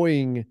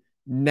annoying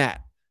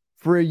net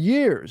for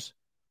years.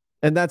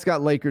 And that's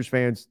got Lakers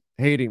fans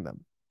hating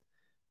them.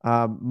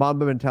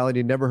 Mamba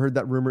mentality, never heard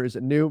that rumor. Is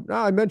it new? No,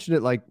 I mentioned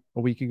it like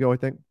a week ago, I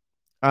think.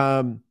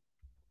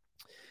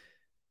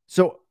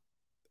 So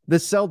the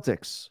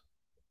Celtics,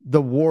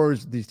 the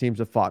wars these teams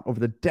have fought over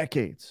the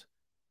decades,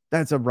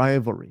 that's a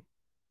rivalry.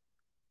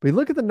 But you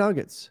look at the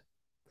Nuggets.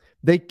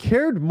 They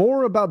cared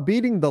more about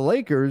beating the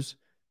Lakers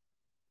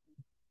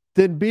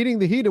than beating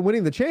the Heat and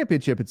winning the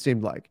championship, it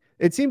seemed like.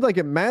 It seemed like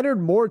it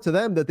mattered more to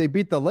them that they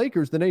beat the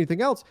Lakers than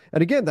anything else.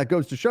 And again, that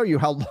goes to show you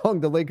how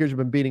long the Lakers have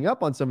been beating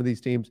up on some of these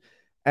teams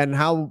and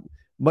how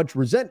much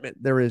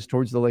resentment there is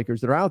towards the Lakers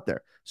that are out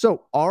there.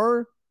 So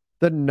are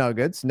the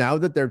Nuggets, now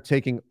that they're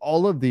taking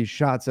all of these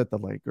shots at the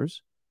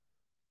Lakers,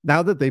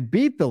 now that they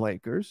beat the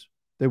Lakers,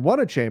 they won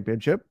a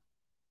championship,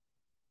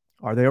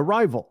 are they a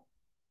rival?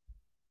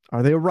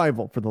 Are they a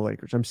rival for the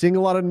Lakers? I'm seeing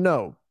a lot of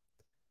no.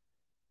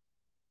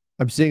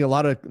 I'm seeing a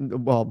lot of,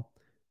 well,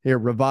 here,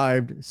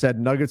 Revived said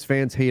Nuggets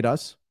fans hate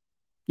us.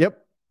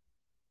 Yep.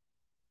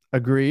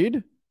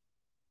 Agreed.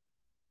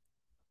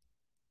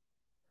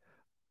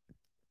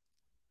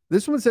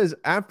 This one says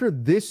after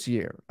this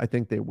year, I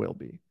think they will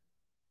be.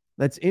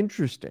 That's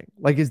interesting.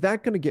 Like, is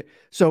that going to get,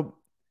 so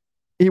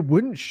it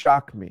wouldn't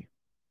shock me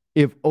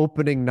if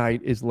opening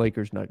night is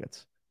Lakers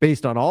Nuggets.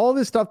 Based on all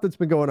this stuff that's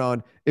been going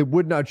on, it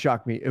would not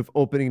shock me if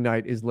opening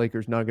night is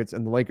Lakers Nuggets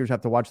and the Lakers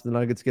have to watch the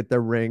Nuggets get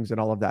their rings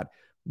and all of that.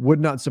 Would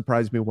not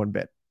surprise me one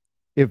bit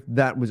if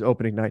that was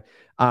opening night.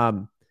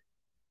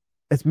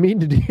 It's mean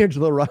to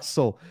D'Angelo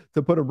Russell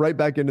to put him right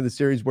back into the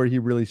series where he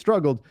really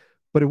struggled,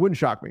 but it wouldn't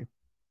shock me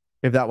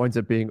if that winds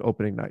up being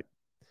opening night.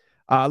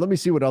 Let me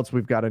see what else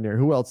we've got in here.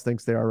 Who else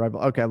thinks they are a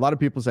rival? Okay, a lot of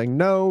people saying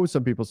no,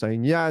 some people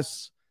saying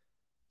yes.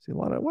 See a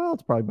lot of, well,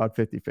 it's probably about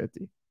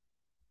 50-50.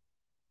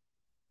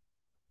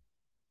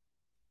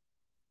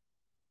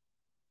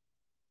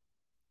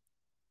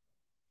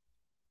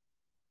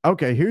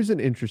 Okay, here's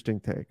an interesting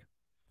take.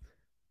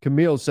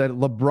 Camille said,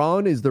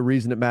 LeBron is the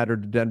reason it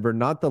mattered to Denver,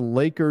 not the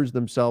Lakers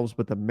themselves,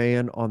 but the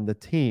man on the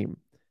team.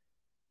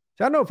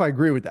 So I don't know if I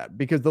agree with that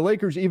because the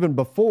Lakers, even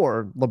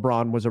before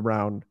LeBron was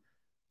around,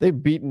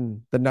 they've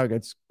beaten the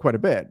Nuggets quite a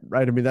bit,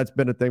 right? I mean, that's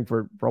been a thing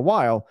for a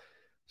while.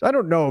 So I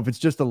don't know if it's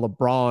just a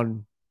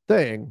LeBron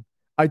thing.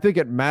 I think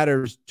it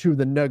matters to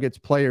the Nuggets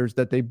players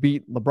that they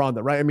beat LeBron,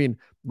 right? I mean,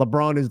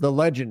 LeBron is the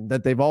legend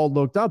that they've all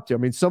looked up to. I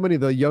mean, so many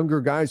of the younger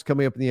guys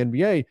coming up in the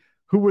NBA,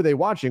 who were they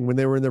watching when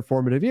they were in their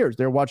formative years?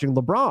 They were watching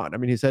LeBron. I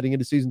mean, he's heading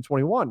into season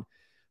 21.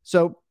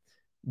 So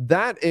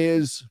that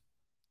is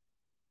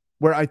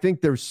where I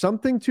think there's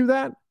something to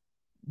that,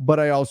 but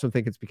I also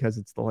think it's because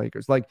it's the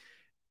Lakers. Like,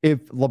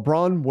 if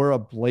LeBron were a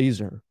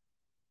Blazer,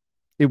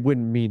 it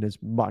wouldn't mean as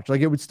much. Like,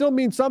 it would still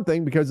mean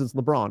something because it's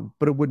LeBron,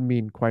 but it wouldn't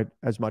mean quite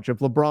as much. If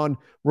LeBron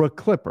were a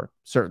Clipper,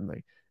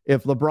 certainly.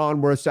 If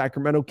LeBron were a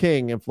Sacramento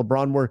King, if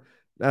LeBron were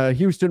a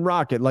Houston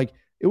Rocket, like,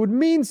 it would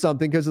mean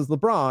something because it's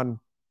LeBron,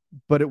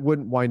 but it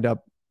wouldn't wind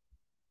up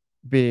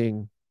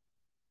being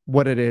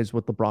what it is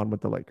with LeBron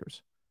with the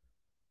Lakers.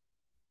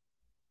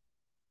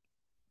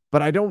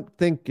 But I don't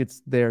think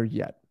it's there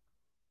yet.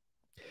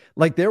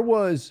 Like, there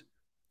was,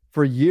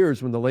 for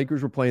years when the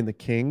Lakers were playing the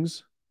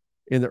Kings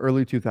in the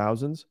early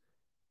 2000s,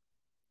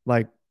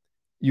 like,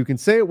 you can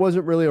say it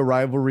wasn't really a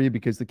rivalry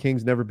because the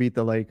Kings never beat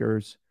the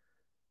Lakers,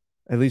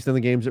 at least in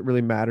the games that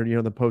really mattered,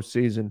 in the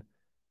postseason.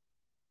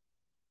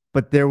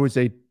 But there was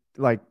a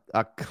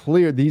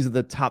clear, these are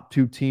the top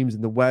two teams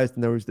in the West,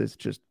 and there was this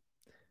just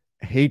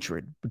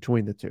hatred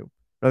between the two.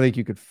 I think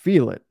you could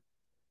feel it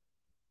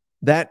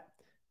that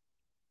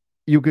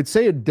you could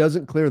say it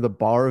doesn't clear the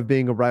bar of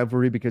being a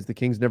rivalry because the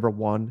Kings never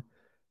won,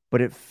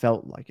 but it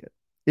felt like it.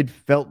 It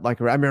felt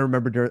like I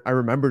remember during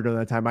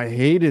that time I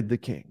hated the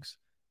Kings.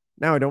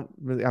 Now I don't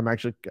really. I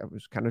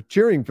was kind of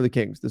cheering for the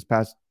Kings this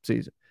past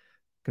season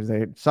because they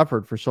had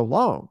suffered for so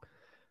long,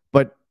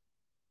 but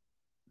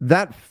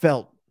that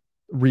felt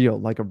real,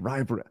 like a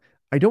rivalry.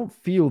 I don't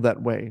feel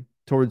that way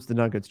towards the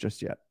Nuggets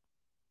just yet.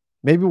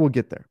 Maybe we'll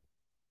get there.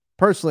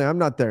 Personally, I'm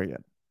not there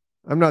yet.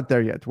 I'm not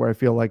there yet to where I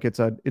feel like it's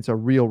a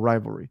real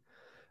rivalry.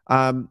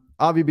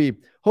 Avi B,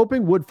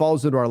 hoping Wood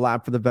falls into our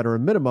lap for the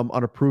veteran minimum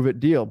on a prove-it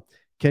deal.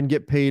 Can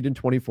get paid in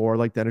 24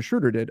 like Dennis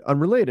Schroeder did.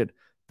 Unrelated.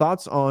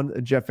 Thoughts on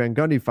Jeff Van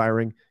Gundy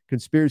firing?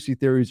 Conspiracy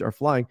theories are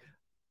flying.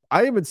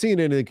 I haven't seen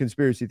any of the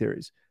conspiracy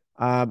theories.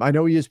 I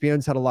know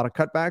ESPN's had a lot of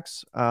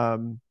cutbacks.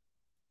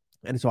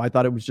 And so I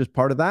thought it was just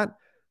part of that.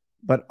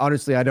 But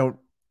honestly, I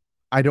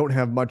don't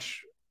have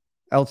much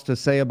else to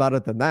say about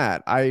it than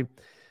that.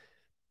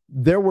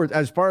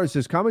 As far as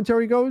his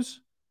commentary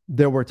goes,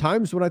 there were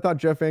times when I thought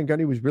Jeff Van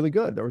Gundy was really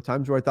good. There were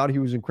times where I thought he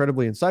was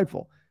incredibly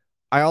insightful.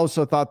 I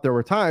also thought there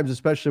were times,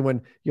 especially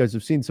when you guys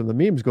have seen some of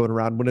the memes going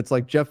around, when it's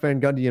like Jeff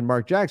Van Gundy and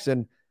Mark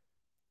Jackson,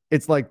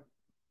 it's like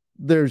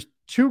there's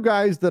two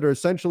guys that are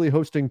essentially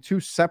hosting two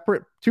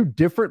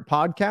different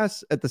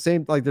podcasts at the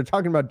same, like they're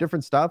talking about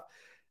different stuff.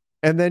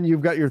 And then you've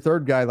got your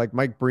third guy like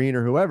Mike Breen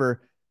or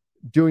whoever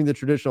doing the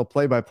traditional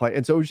play-by-play.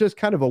 And so it was just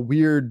kind of a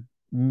weird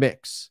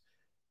mix,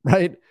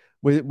 right?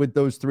 With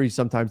those three,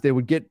 sometimes they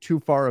would get too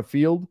far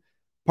afield.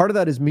 Part of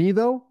that is me,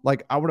 though.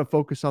 Like, I want to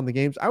focus on the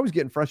games. I was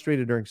getting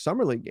frustrated during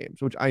Summer League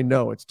games, which I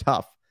know it's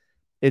tough.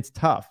 It's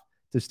tough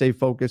to stay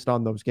focused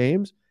on those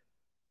games.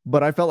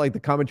 But I felt like the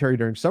commentary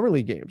during Summer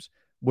League games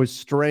was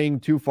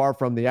straying too far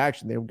from the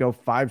action. They would go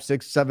 5,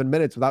 6, 7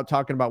 minutes without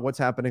talking about what's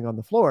happening on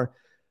the floor.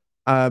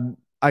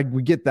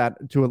 We get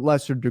that to a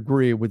lesser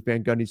degree with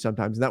Van Gundy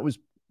sometimes. And that was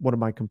one of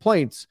my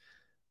complaints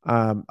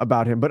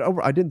about him. But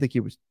I didn't think he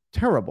was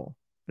terrible.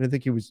 I didn't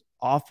think he was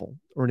awful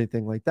or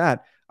anything like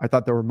that. I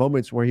thought there were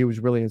moments where he was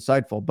really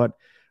insightful, but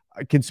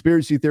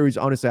conspiracy theories,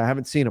 honestly, I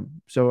haven't seen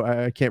them, so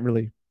I can't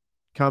really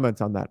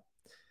comment on that.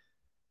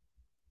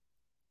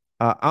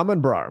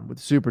 Aman Brar with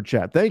super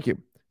chat. Thank you.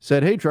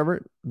 Said, hey,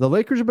 Trevor, the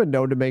Lakers have been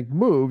known to make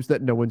moves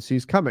that no one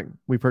sees coming.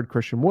 We've heard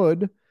Christian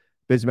Wood,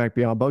 Bismack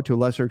Biyombo, to a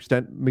lesser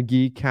extent,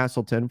 McGee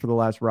Castleton for the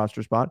last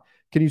roster spot.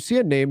 Can you see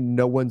a name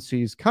no one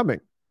sees coming?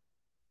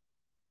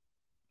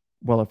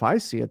 Well, if I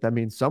see it, that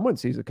means someone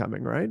sees it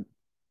coming, right?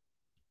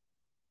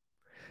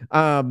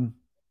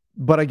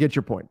 But I get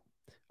your point.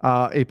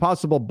 A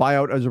possible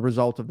buyout as a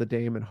result of the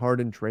Dame and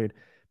Harden trade.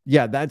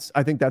 Yeah,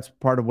 I think that's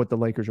part of what the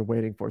Lakers are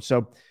waiting for.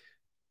 So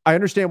I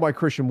understand why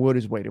Christian Wood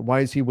is waiting. Why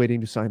is he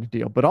waiting to sign a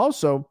deal? But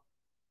also,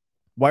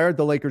 why aren't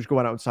the Lakers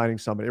going out and signing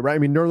somebody, right? I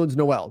mean, Nerlens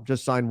Noel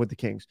just signed with the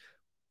Kings.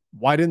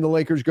 Why didn't the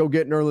Lakers go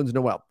get Nerlens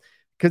Noel?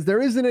 Because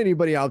there isn't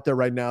anybody out there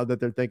right now that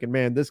they're thinking,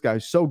 man, this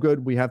guy's so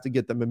good, we have to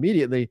get them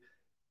immediately,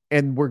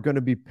 and we're going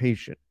to be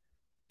patient.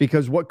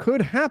 Because what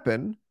could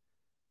happen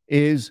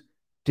is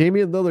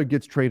Damian Lillard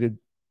gets traded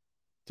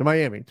to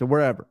Miami, to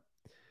wherever.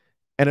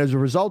 And as a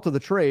result of the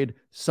trade,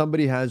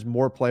 somebody has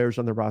more players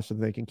on the roster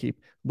than they can keep.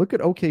 Look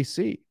at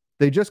OKC.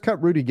 They just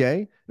cut Rudy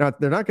Gay. Now,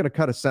 they're not going to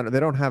cut a center. They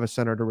don't have a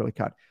center to really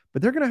cut.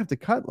 But they're going to have to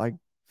cut like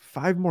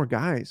 5 more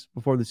guys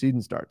before the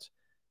season starts.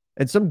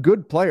 And some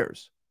good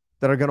players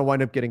that are going to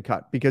wind up getting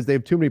cut because they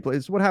have too many players.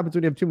 This is what happens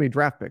when you have too many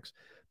draft picks.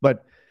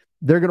 But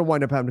they're going to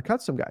wind up having to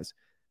cut some guys.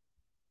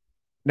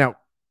 Now,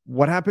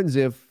 what happens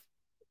if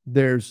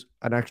there's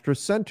an extra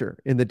center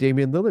in the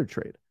Damian Lillard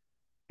trade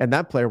and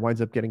that player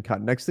winds up getting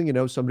cut? Next thing you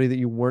know, somebody that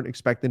you weren't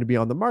expecting to be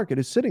on the market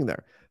is sitting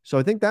there. So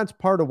I think that's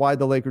part of why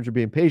the Lakers are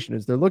being patient,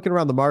 is they're looking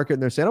around the market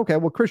and they're saying, okay,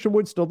 well, Christian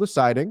Wood's still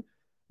deciding.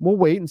 We'll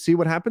wait and see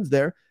what happens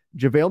there.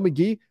 JaVale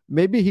McGee,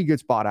 maybe he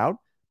gets bought out,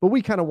 but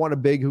we kind of want a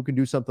big who can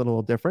do something a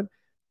little different.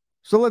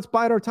 So let's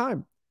bide our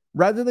time.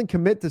 Rather than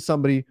commit to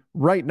somebody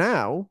right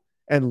now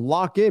and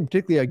lock in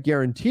particularly a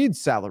guaranteed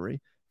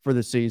salary for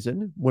the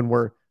season when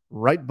we're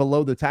right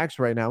below the tax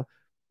right now,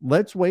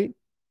 let's wait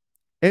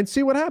and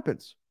see what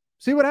happens.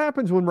 See what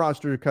happens when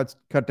roster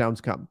cut downs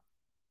come.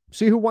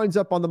 See who winds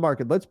up on the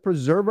market. Let's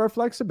preserve our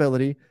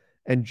flexibility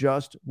and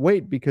just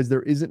wait, because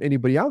there isn't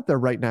anybody out there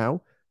right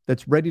now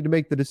that's ready to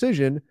make the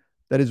decision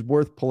that is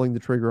worth pulling the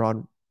trigger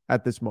on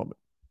at this moment.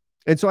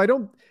 And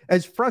so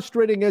as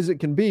frustrating as it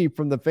can be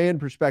from the fan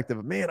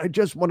perspective, man, I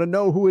just want to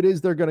know who it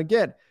is they're going to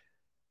get.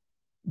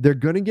 They're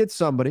going to get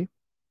somebody.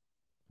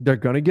 They're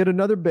going to get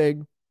another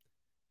big.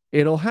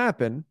 It'll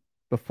happen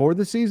before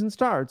the season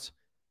starts.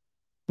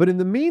 But in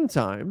the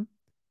meantime,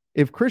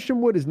 if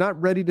Christian Wood is not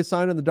ready to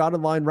sign on the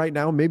dotted line right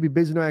now, maybe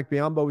Bismack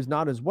Biyombo is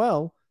not as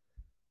well,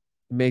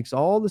 it makes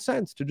all the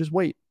sense to just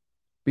wait.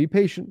 Be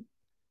patient.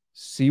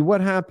 See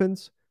what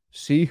happens.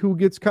 See who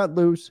gets cut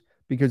loose,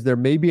 because there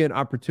may be an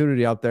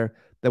opportunity out there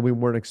that we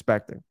weren't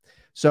expecting.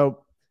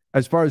 So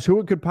as far as who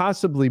it could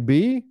possibly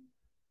be,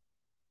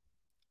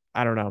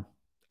 I don't know.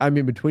 I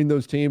mean, between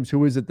those teams,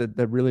 who is it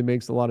that really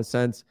makes a lot of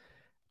sense?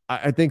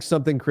 I think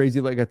something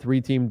crazy like a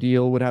 3-team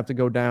deal would have to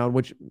go down,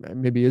 which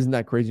maybe isn't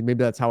that crazy.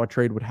 Maybe that's how a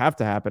trade would have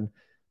to happen,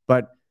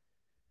 but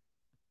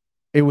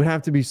it would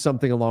have to be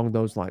something along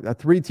those lines. A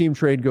 3-team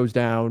trade goes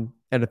down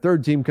and a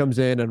third team comes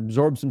in and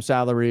absorbs some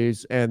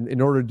salaries. And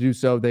in order to do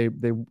so, they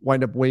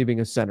wind up waiving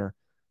a center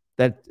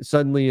that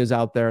suddenly is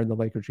out there and the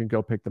Lakers can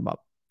go pick them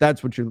up.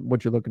 That's what you're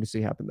looking to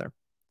see happen there.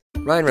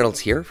 Ryan Reynolds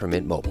here from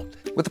Mint Mobile.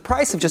 With the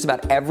price of just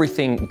about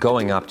everything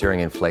going up during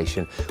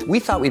inflation, we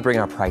thought we'd bring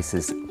our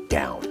prices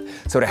down.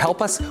 So to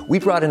help us, we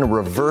brought in a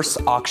reverse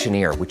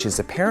auctioneer, which is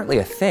apparently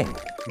a thing.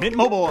 Mint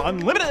Mobile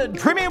Unlimited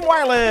Premium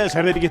Wireless.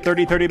 How to get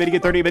 30, 30, bit to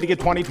get 30, bit to get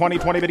 20, 20,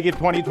 20, bit to get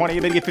 20, 20,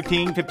 bit to get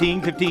 15,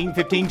 15, 15,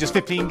 15, just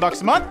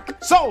 $15 a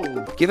month?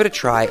 Sold! Give it a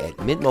try at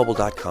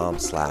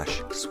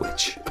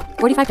mintmobile.com/switch.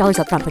 $45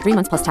 up front for 3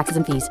 months plus taxes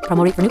and fees.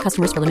 Promo rate for new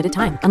customers for limited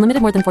time.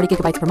 Unlimited more than 40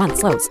 gigabytes per month.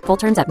 Slows full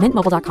terms at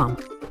mintmobile.com.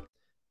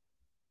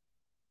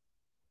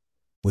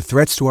 With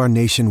threats to our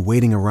nation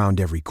waiting around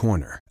every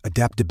corner,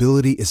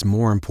 adaptability is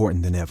more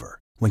important than ever.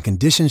 When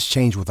conditions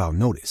change without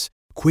notice,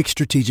 quick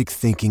strategic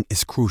thinking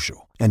is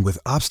crucial. And with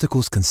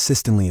obstacles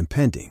consistently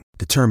impending,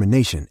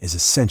 determination is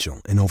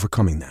essential in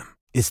overcoming them.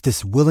 It's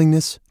this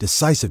willingness,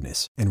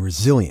 decisiveness, and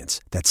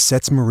resilience that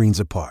sets Marines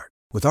apart.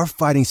 With our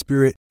fighting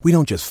spirit, we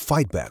don't just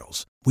fight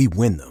battles, we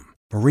win them.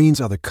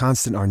 Marines are the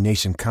constant our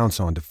nation counts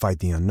on to fight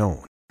the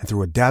unknown. And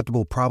through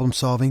adaptable problem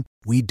solving,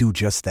 we do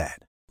just that.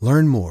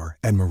 Learn more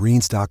at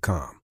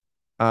marines.com.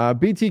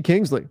 BT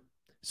Kingsley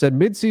said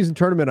midseason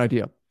tournament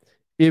idea.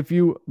 If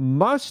you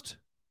win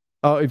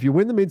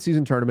the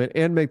midseason tournament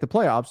and make the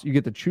playoffs, you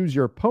get to choose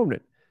your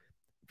opponent.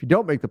 If you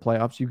don't make the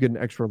playoffs, you get an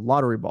extra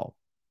lottery ball.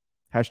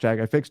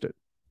 Hashtag I fixed it.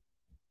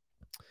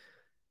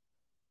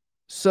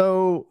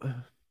 So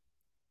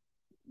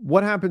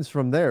what happens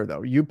from there,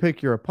 though? You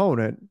pick your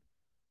opponent.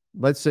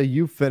 Let's say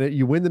you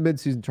win the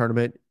midseason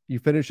tournament. You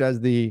finish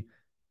as the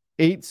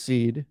 8th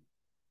seed,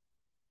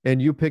 and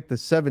you pick the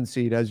 7th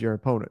seed as your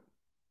opponent.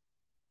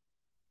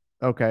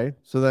 Okay,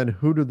 so then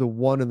who do the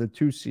 1 and the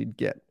 2 seed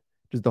get?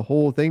 Does the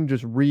whole thing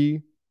just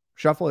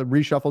reshuffle? It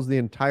reshuffles the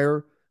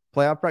entire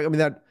playoff bracket. I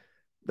mean,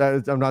 that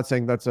is, I'm not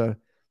saying that's a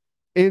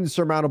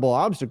insurmountable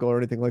obstacle or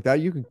anything like that.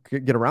 You can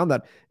get around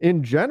that.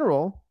 In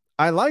general,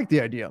 I like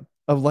the idea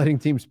of letting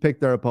teams pick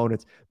their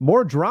opponents.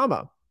 More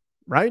drama,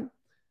 right?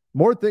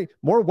 More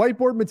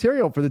whiteboard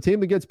material for the team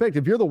that gets picked.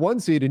 If you're the 1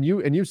 seed and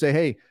you say,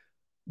 hey,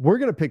 we're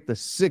going to pick the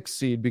 6th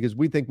seed because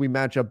we think we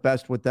match up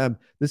best with them.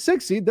 The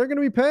 6th seed, they're going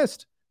to be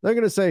pissed. They're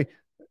going to say,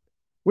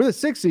 we're the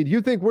 6th seed. You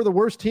think we're the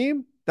worst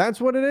team?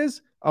 That's what it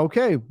is?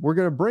 Okay, we're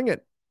going to bring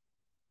it.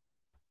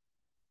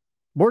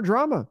 More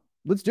drama.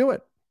 Let's do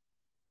it.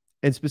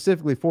 And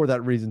specifically for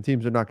that reason,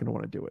 teams are not going to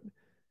want to do it.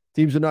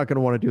 Teams are not going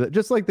to want to do that.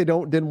 Just like they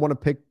didn't want to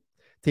pick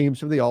teams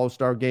for the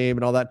All-Star game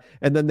and all that.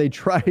 And then they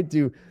tried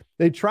to,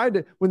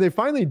 when they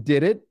finally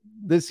did it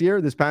this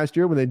past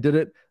year, when they did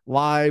it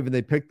live and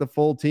they picked the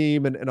full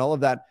team and all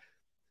of that,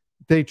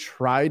 they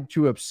tried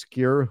to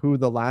obscure who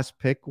the last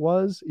pick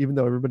was, even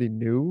though everybody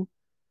knew.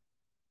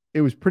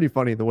 It was pretty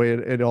funny the way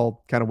it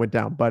all kind of went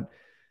down. But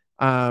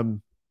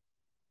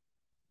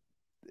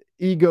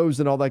egos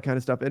and all that kind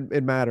of stuff,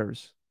 it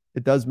matters.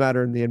 It does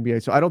matter in the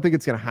NBA. So I don't think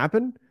it's going to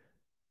happen,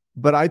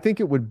 but I think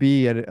it would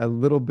be a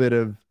little bit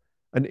of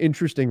an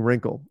interesting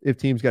wrinkle if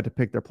teams got to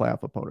pick their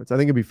playoff opponents. I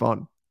think it'd be fun.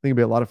 I think it'd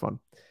be a lot of fun.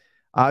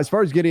 As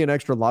far as getting an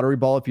extra lottery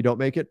ball if you don't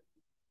make it,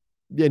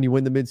 and you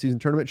win the midseason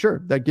tournament,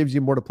 sure, that gives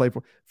you more to play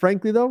for.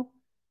 Frankly, though,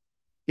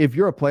 if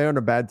you're a player on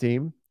a bad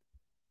team,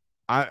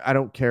 I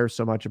don't care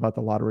so much about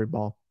the lottery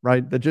ball,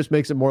 right? That just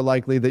makes it more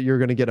likely that you're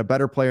going to get a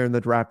better player in the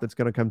draft that's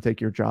going to come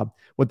take your job.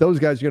 What those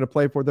guys are going to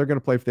play for, they're going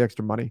to play for the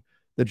extra money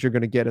that you're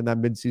going to get in that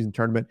midseason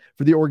tournament.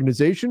 For the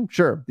organization,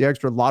 sure, the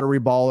extra lottery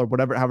ball or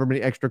whatever, however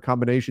many extra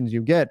combinations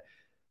you get,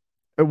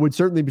 it would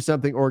certainly be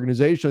something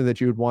organizationally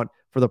that you would want.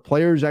 For the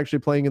players actually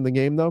playing in the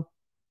game, though,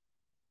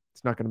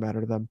 it's not going to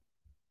matter to them.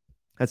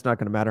 That's not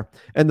going to matter.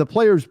 And the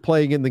players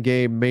playing in the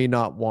game may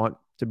not want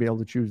to be able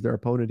to choose their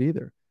opponent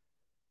either.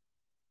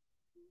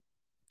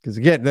 Because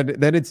again,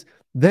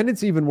 then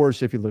it's even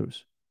worse if you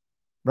lose,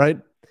 right?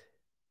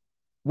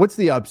 What's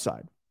the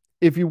upside?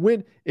 If you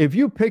win, if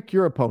you pick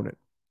your opponent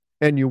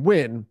and you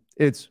win,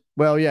 it's,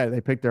 well, yeah,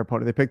 they picked their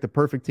opponent. They picked the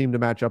perfect team to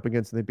match up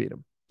against and they beat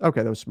them.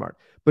 Okay, that was smart.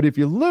 But if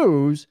you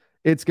lose,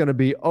 it's going to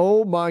be,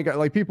 oh my God,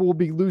 like people will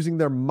be losing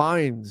their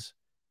minds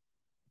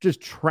just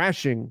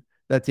trashing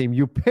that team.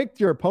 You picked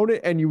your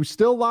opponent and you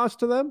still lost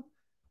to them,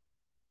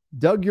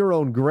 dug your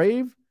own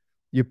grave,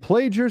 you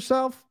played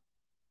yourself.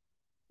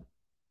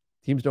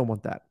 Teams don't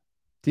want that.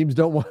 They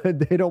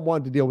don't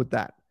want to deal with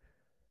that.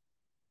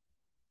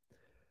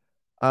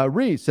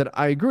 Reese said,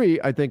 I agree.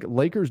 I think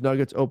Lakers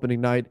Nuggets opening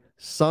night,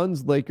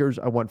 Suns Lakers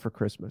I want for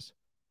Christmas.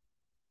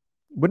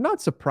 Would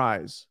not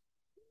surprise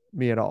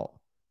me at all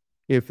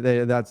if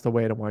that's the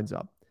way it winds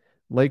up.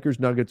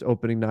 Lakers Nuggets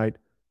opening night,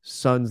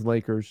 Suns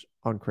Lakers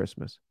on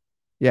Christmas.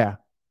 Yeah,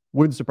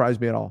 wouldn't surprise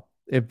me at all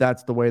if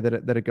that's the way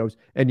that it goes.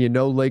 And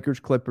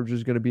Lakers Clippers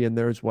is going to be in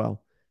there as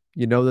well.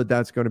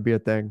 That's going to be a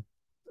thing.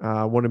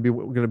 Going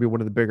to be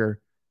one of the bigger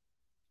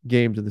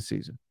games of the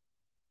season.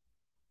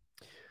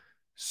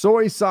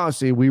 Soy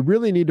Saucy, we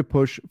really need to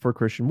push for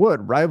Christian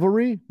Wood.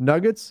 Rivalry,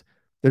 Nuggets.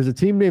 There's a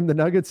team named the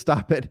Nuggets.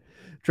 Stop it.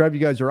 Trev, you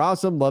guys are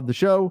awesome. Love the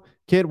show.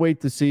 Can't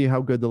wait to see how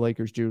good the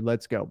Lakers do.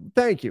 Let's go.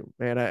 Thank you,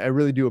 man. I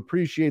really do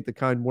appreciate the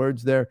kind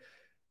words there.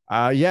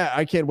 Yeah,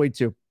 I can't wait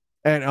to.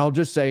 And I'll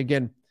just say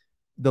again,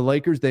 the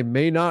Lakers, they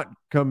may not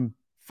come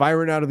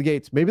firing out of the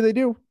gates. Maybe they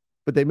do,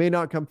 but they may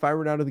not come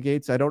firing out of the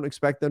gates. I don't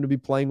expect them to be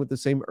playing with the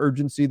same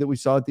urgency that we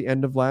saw at the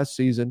end of last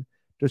season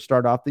to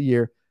start off the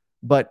year.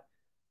 But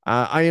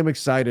I am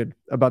excited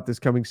about this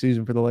coming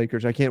season for the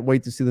Lakers. I can't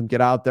wait to see them get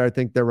out there. I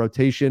think their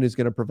rotation is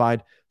going to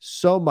provide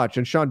so much.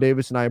 And Sean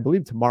Davis and I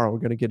believe tomorrow we're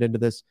going to get into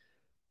this.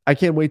 I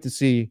can't wait to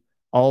see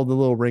all the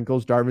little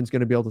wrinkles Darvin's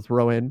going to be able to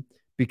throw in,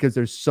 because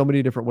there's so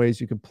many different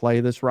ways you can play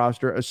this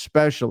roster,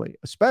 especially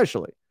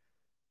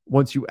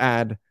once you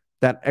add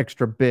that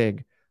extra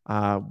big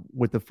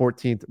with the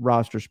 14th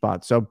roster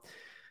spot. So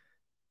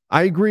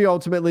I agree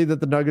ultimately that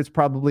the Nuggets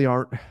probably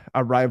aren't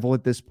a rival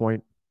at this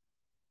point.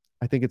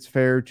 I think it's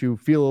fair to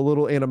feel a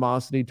little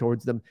animosity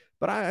towards them,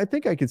 but I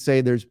think I could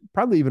say there's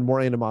probably even more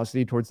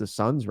animosity towards the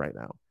Suns right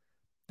now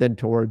than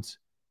towards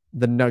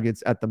the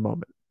Nuggets at the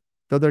moment,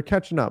 though they're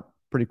catching up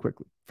pretty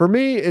quickly. For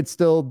me, it's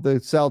still the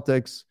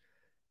Celtics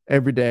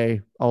every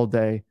day, all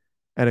day,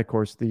 and of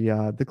course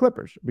the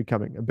Clippers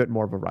becoming a bit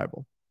more of a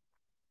rival.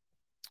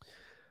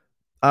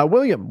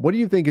 William, what do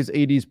you think is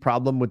AD's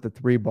problem with the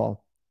three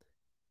ball?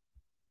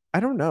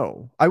 I don't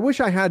know. I wish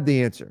I had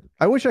the answer.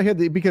 I wish I had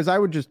because I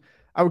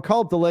would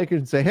call up the Lakers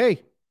and say,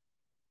 hey,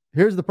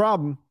 here's the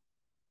problem.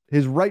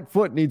 His right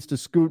foot needs to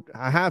scoot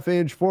a half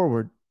inch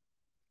forward,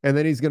 and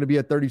then he's going to be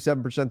a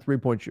 37%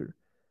 three-point shooter.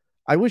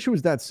 I wish it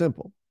was that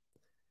simple.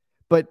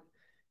 But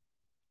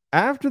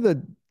after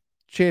the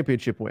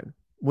championship win,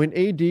 when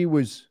AD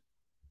was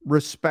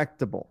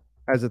respectable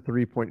as a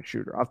three-point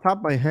shooter, off the top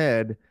of my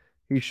head,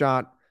 he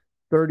shot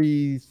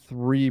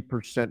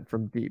 33%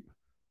 from deep,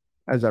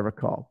 as I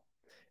recall.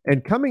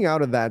 And coming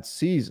out of that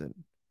season,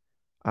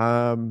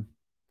 am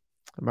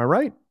I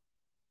right?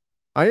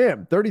 I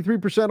am.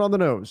 33% on the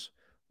nose.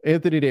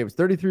 Anthony Davis,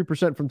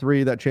 33% from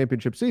three that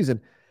championship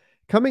season.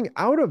 Coming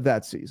out of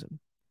that season,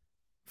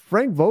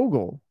 Frank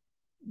Vogel,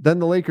 then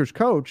the Lakers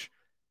coach,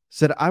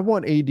 said, I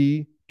want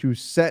AD to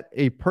set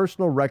a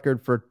personal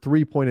record for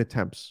three-point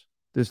attempts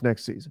this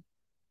next season.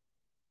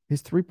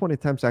 His three-point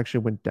attempts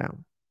actually went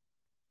down.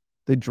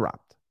 They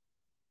dropped.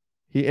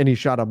 He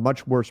shot a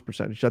much worse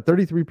percentage. He shot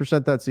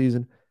 33% that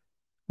season,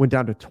 went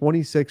down to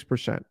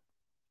 26%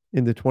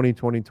 in the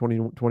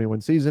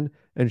 2020-2021 season,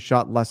 and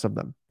shot less of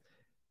them.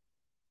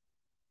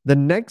 The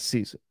next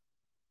season,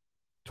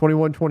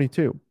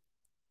 21-22,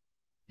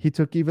 he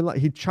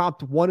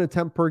chopped one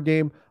attempt per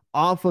game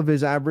off of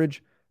his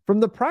average from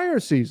the prior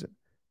season.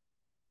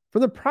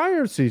 From the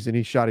prior season,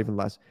 he shot even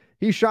less.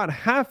 He shot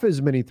half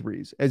as many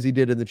threes as he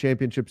did in the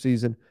championship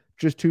season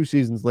just 2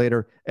 seasons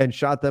later, and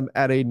shot them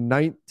at a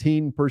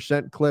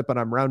 19% clip, and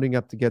I'm rounding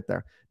up to get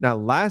there. Now,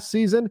 last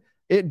season,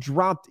 it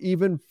dropped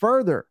even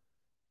further.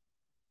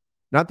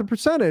 Not the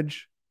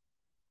percentage,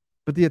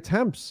 but the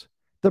attempts.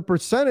 The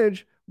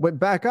percentage went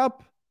back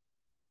up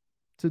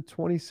to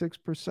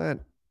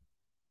 26%.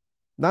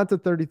 Not to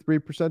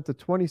 33%, to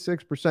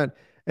 26%.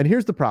 And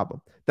here's the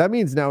problem. That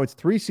means now it's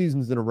 3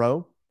 seasons in a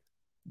row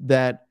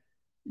that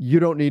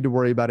you don't need to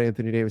worry about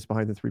Anthony Davis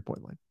behind the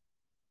three-point line.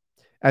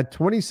 At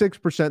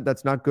 26%,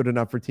 that's not good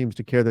enough for teams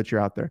to care that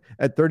you're out there.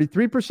 At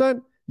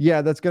 33%,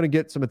 yeah, that's going to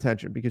get some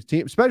attention, because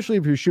especially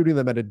if you're shooting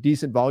them at a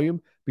decent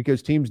volume,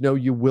 because teams know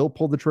you will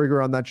pull the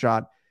trigger on that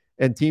shot,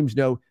 and teams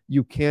know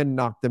you can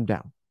knock them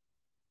down.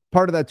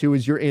 Part of that too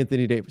is you're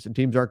Anthony Davis, and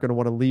teams aren't going to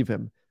want to leave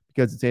him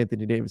because it's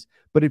Anthony Davis.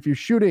 But if you're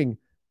shooting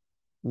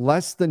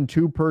less than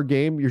 2 per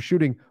game, you're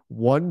shooting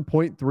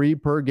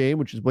 1.3 per game,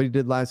 which is what he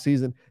did last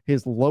season,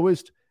 his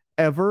lowest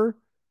ever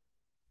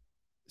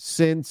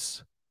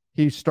since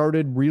he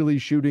started really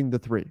shooting the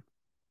three.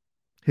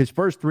 His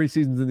first 3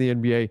 seasons in the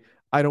NBA,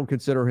 I don't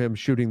consider him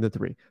shooting the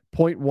three.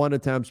 0.1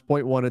 attempts,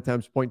 0.1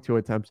 attempts, 0.2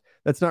 attempts.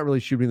 That's not really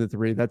shooting the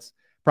three. That's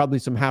probably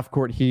some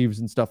half-court heaves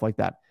and stuff like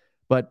that.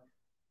 But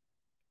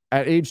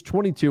at age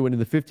 22 and in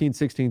the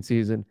 15-16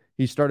 season,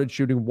 he started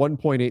shooting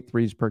 1.8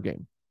 threes per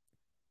game.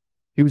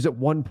 He was at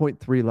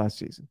 1.3 last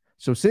season.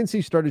 So since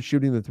he started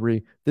shooting the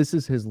three, this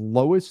is his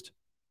lowest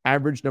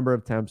average number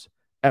of attempts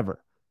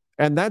ever.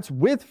 And that's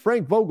with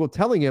Frank Vogel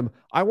telling him,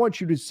 I want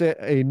you to set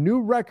a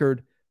new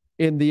record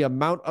in the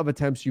amount of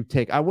attempts you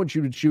take. I want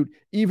you to shoot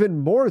even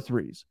more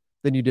threes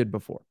than you did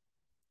before.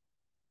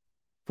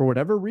 For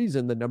whatever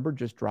reason, the number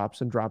just drops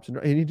and drops,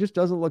 and he just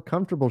doesn't look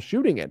comfortable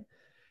shooting it.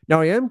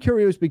 Now, I am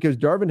curious because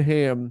Darvin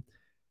Ham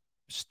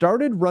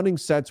started running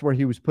sets where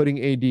he was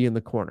putting AD in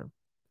the corner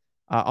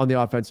on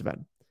the offensive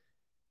end.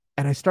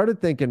 And I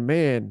started thinking,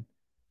 man,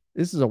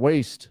 this is a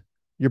waste.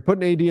 You're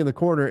putting AD in the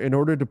corner in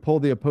order to pull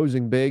the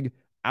opposing big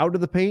out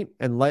of the paint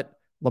and let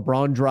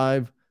LeBron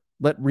drive,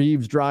 let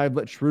Reeves drive,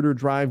 let Schroeder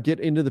drive, get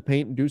into the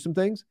paint and do some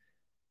things.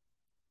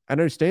 I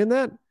understand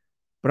that,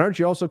 but aren't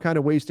you also kind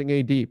of wasting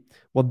AD?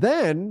 Well,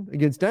 then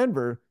against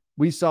Denver,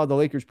 we saw the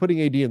Lakers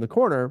putting AD in the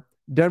corner,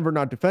 Denver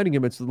not defending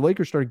him, and so the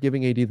Lakers started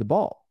giving AD the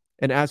ball.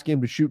 and asking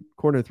him to shoot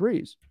corner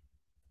threes.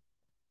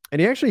 And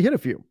he actually hit a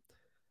few.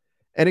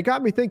 And it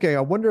got me thinking,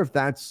 I wonder if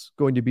that's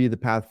going to be the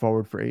path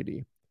forward for AD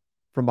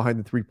from behind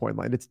the three-point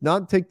line. It's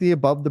not take the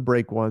above the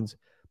break ones,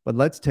 but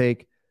let's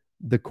take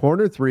the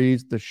corner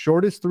threes, the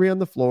shortest three on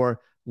the floor.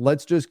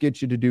 Let's just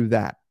get you to do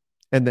that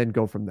and then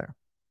go from there.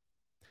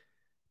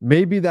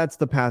 Maybe that's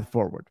the path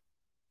forward,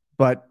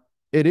 but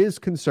it is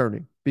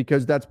concerning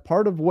because that's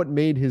part of what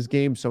made his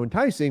game so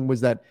enticing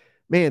was that,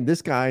 man,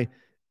 this guy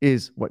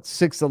is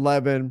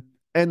 6'11",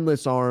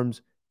 endless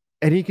arms,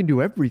 and he can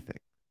do everything,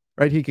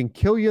 right? He can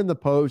kill you in the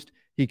post.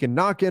 He can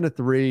knock in a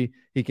three.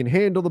 He can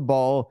handle the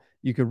ball.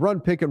 You can run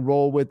pick and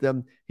roll with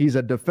him. He's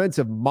a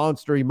defensive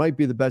monster. He might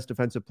be the best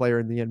defensive player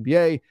in the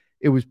NBA.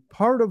 It was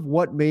part of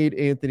what made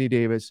Anthony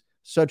Davis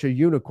such a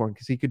unicorn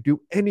because he could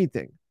do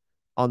anything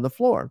on the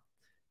floor.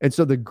 And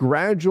so the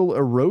gradual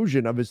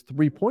erosion of his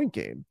three-point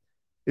game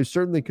is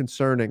certainly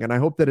concerning. And I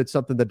hope that it's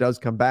something that does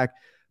come back.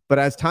 But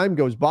as time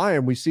goes by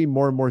and we see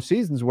more and more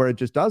seasons where it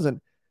just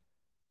doesn't,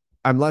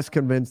 I'm less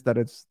convinced that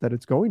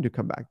it's going to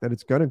come back, that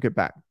it's going to get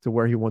back to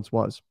where he once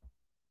was.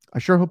 I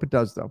sure hope it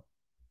does, though.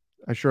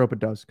 I sure hope it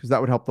does, because that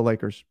would help the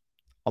Lakers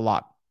a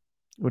lot.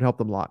 It would help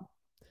them a lot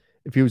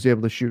if he was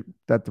able to shoot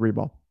that three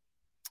ball.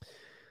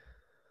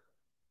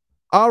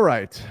 All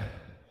right.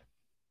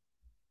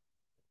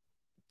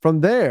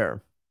 From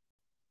there.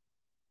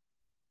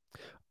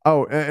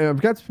 Oh, and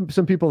I've got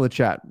some people in the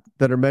chat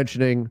that are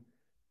mentioning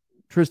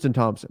Tristan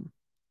Thompson.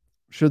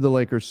 Should the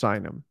Lakers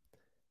sign him?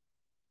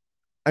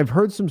 I've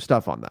heard some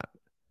stuff on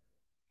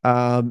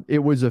that. It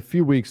was a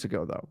few weeks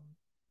ago, though.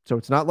 So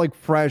it's not like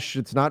fresh.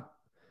 It's not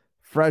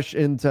fresh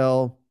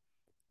intel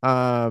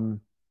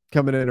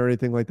coming in or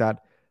anything like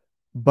that.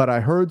 But I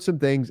heard some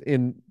things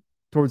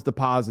towards the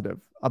positive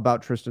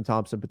about Tristan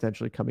Thompson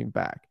potentially coming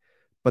back,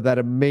 but that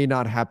it may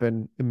not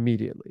happen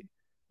immediately.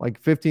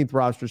 Like 15th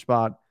roster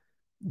spot,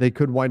 they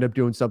could wind up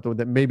doing something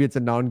with it. Maybe it's a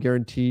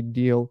non-guaranteed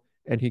deal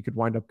and he could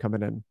wind up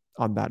coming in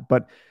on that.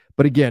 But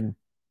again,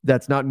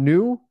 that's not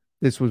new.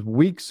 This was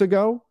weeks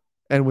ago.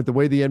 And with the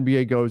way the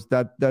NBA goes,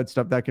 that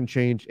stuff that can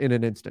change in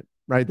an instant,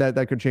 right?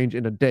 That could change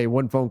in a day.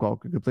 One phone call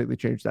could completely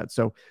change that.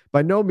 So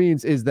by no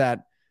means is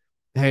that,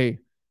 hey,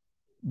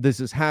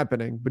 this is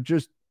happening, but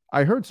just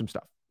I heard some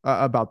stuff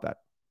about that.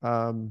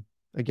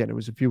 Again, it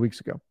was a few weeks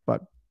ago,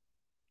 but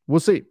we'll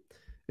see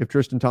if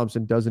Tristan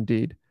Thompson does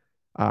indeed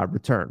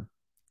return.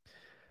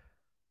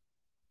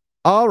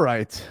 All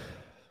right.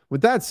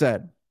 With that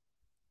said,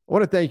 I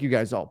want to thank you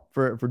guys all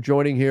for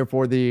joining here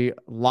for the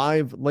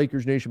live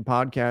Lakers Nation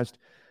podcast.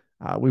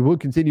 We will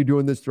continue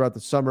doing this throughout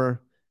the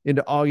summer,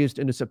 into August,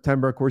 into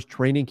September. Of course,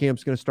 training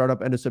camp's going to start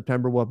up end of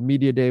September. We'll have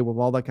media day. We'll have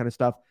all that kind of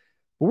stuff.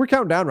 But we're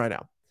counting down right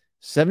now.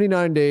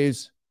 79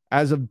 days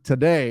as of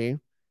today.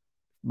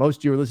 Most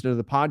of you are listening to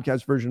the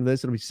podcast version of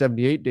this. It'll be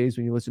 78 days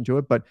when you listen to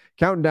it. But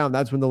counting down,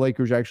 that's when the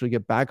Lakers actually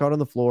get back out on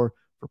the floor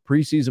for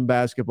preseason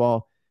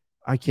basketball.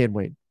 I can't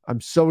wait. I'm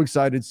so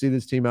excited to see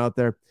this team out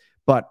there.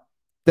 But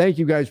thank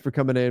you guys for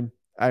coming in.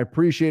 I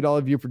appreciate all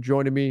of you for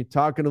joining me,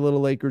 talking a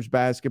little Lakers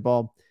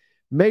basketball.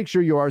 Make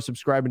sure you are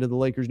subscribing to the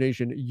Lakers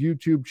Nation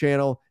YouTube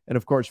channel. And,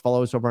 of course,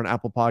 follow us over on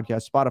Apple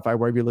Podcasts, Spotify,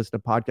 wherever you listen to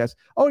podcasts.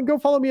 Oh, and go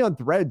follow me on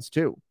Threads,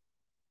 too.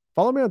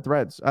 Follow me on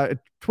Threads.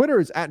 Twitter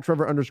is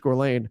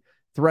 @Trevor_Lane.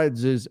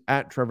 Threads is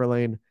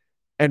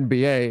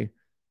 @TrevorLaneNBA.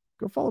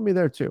 Go follow me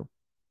there, too.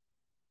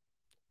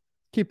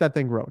 Keep that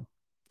thing growing.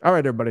 All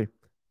right, everybody.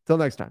 Till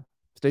next time.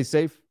 Stay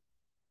safe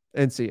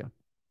and see ya.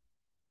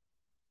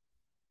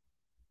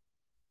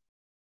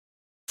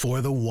 For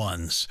the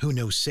ones who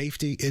know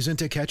safety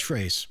isn't a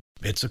catchphrase,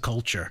 it's a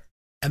culture.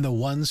 And the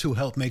ones who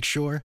help make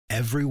sure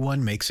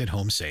everyone makes it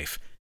home safe.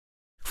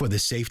 For the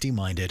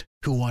safety-minded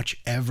who watch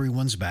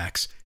everyone's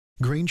backs,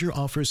 Grainger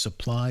offers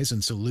supplies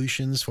and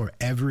solutions for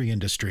every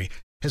industry,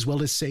 as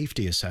well as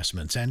safety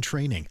assessments and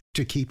training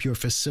to keep your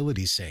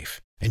facilities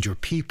safe and your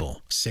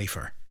people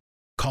safer.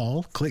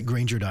 Call, click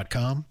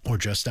Grainger.com, or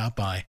just stop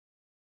by.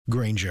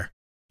 Grainger,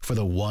 for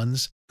the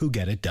ones who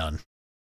get it done.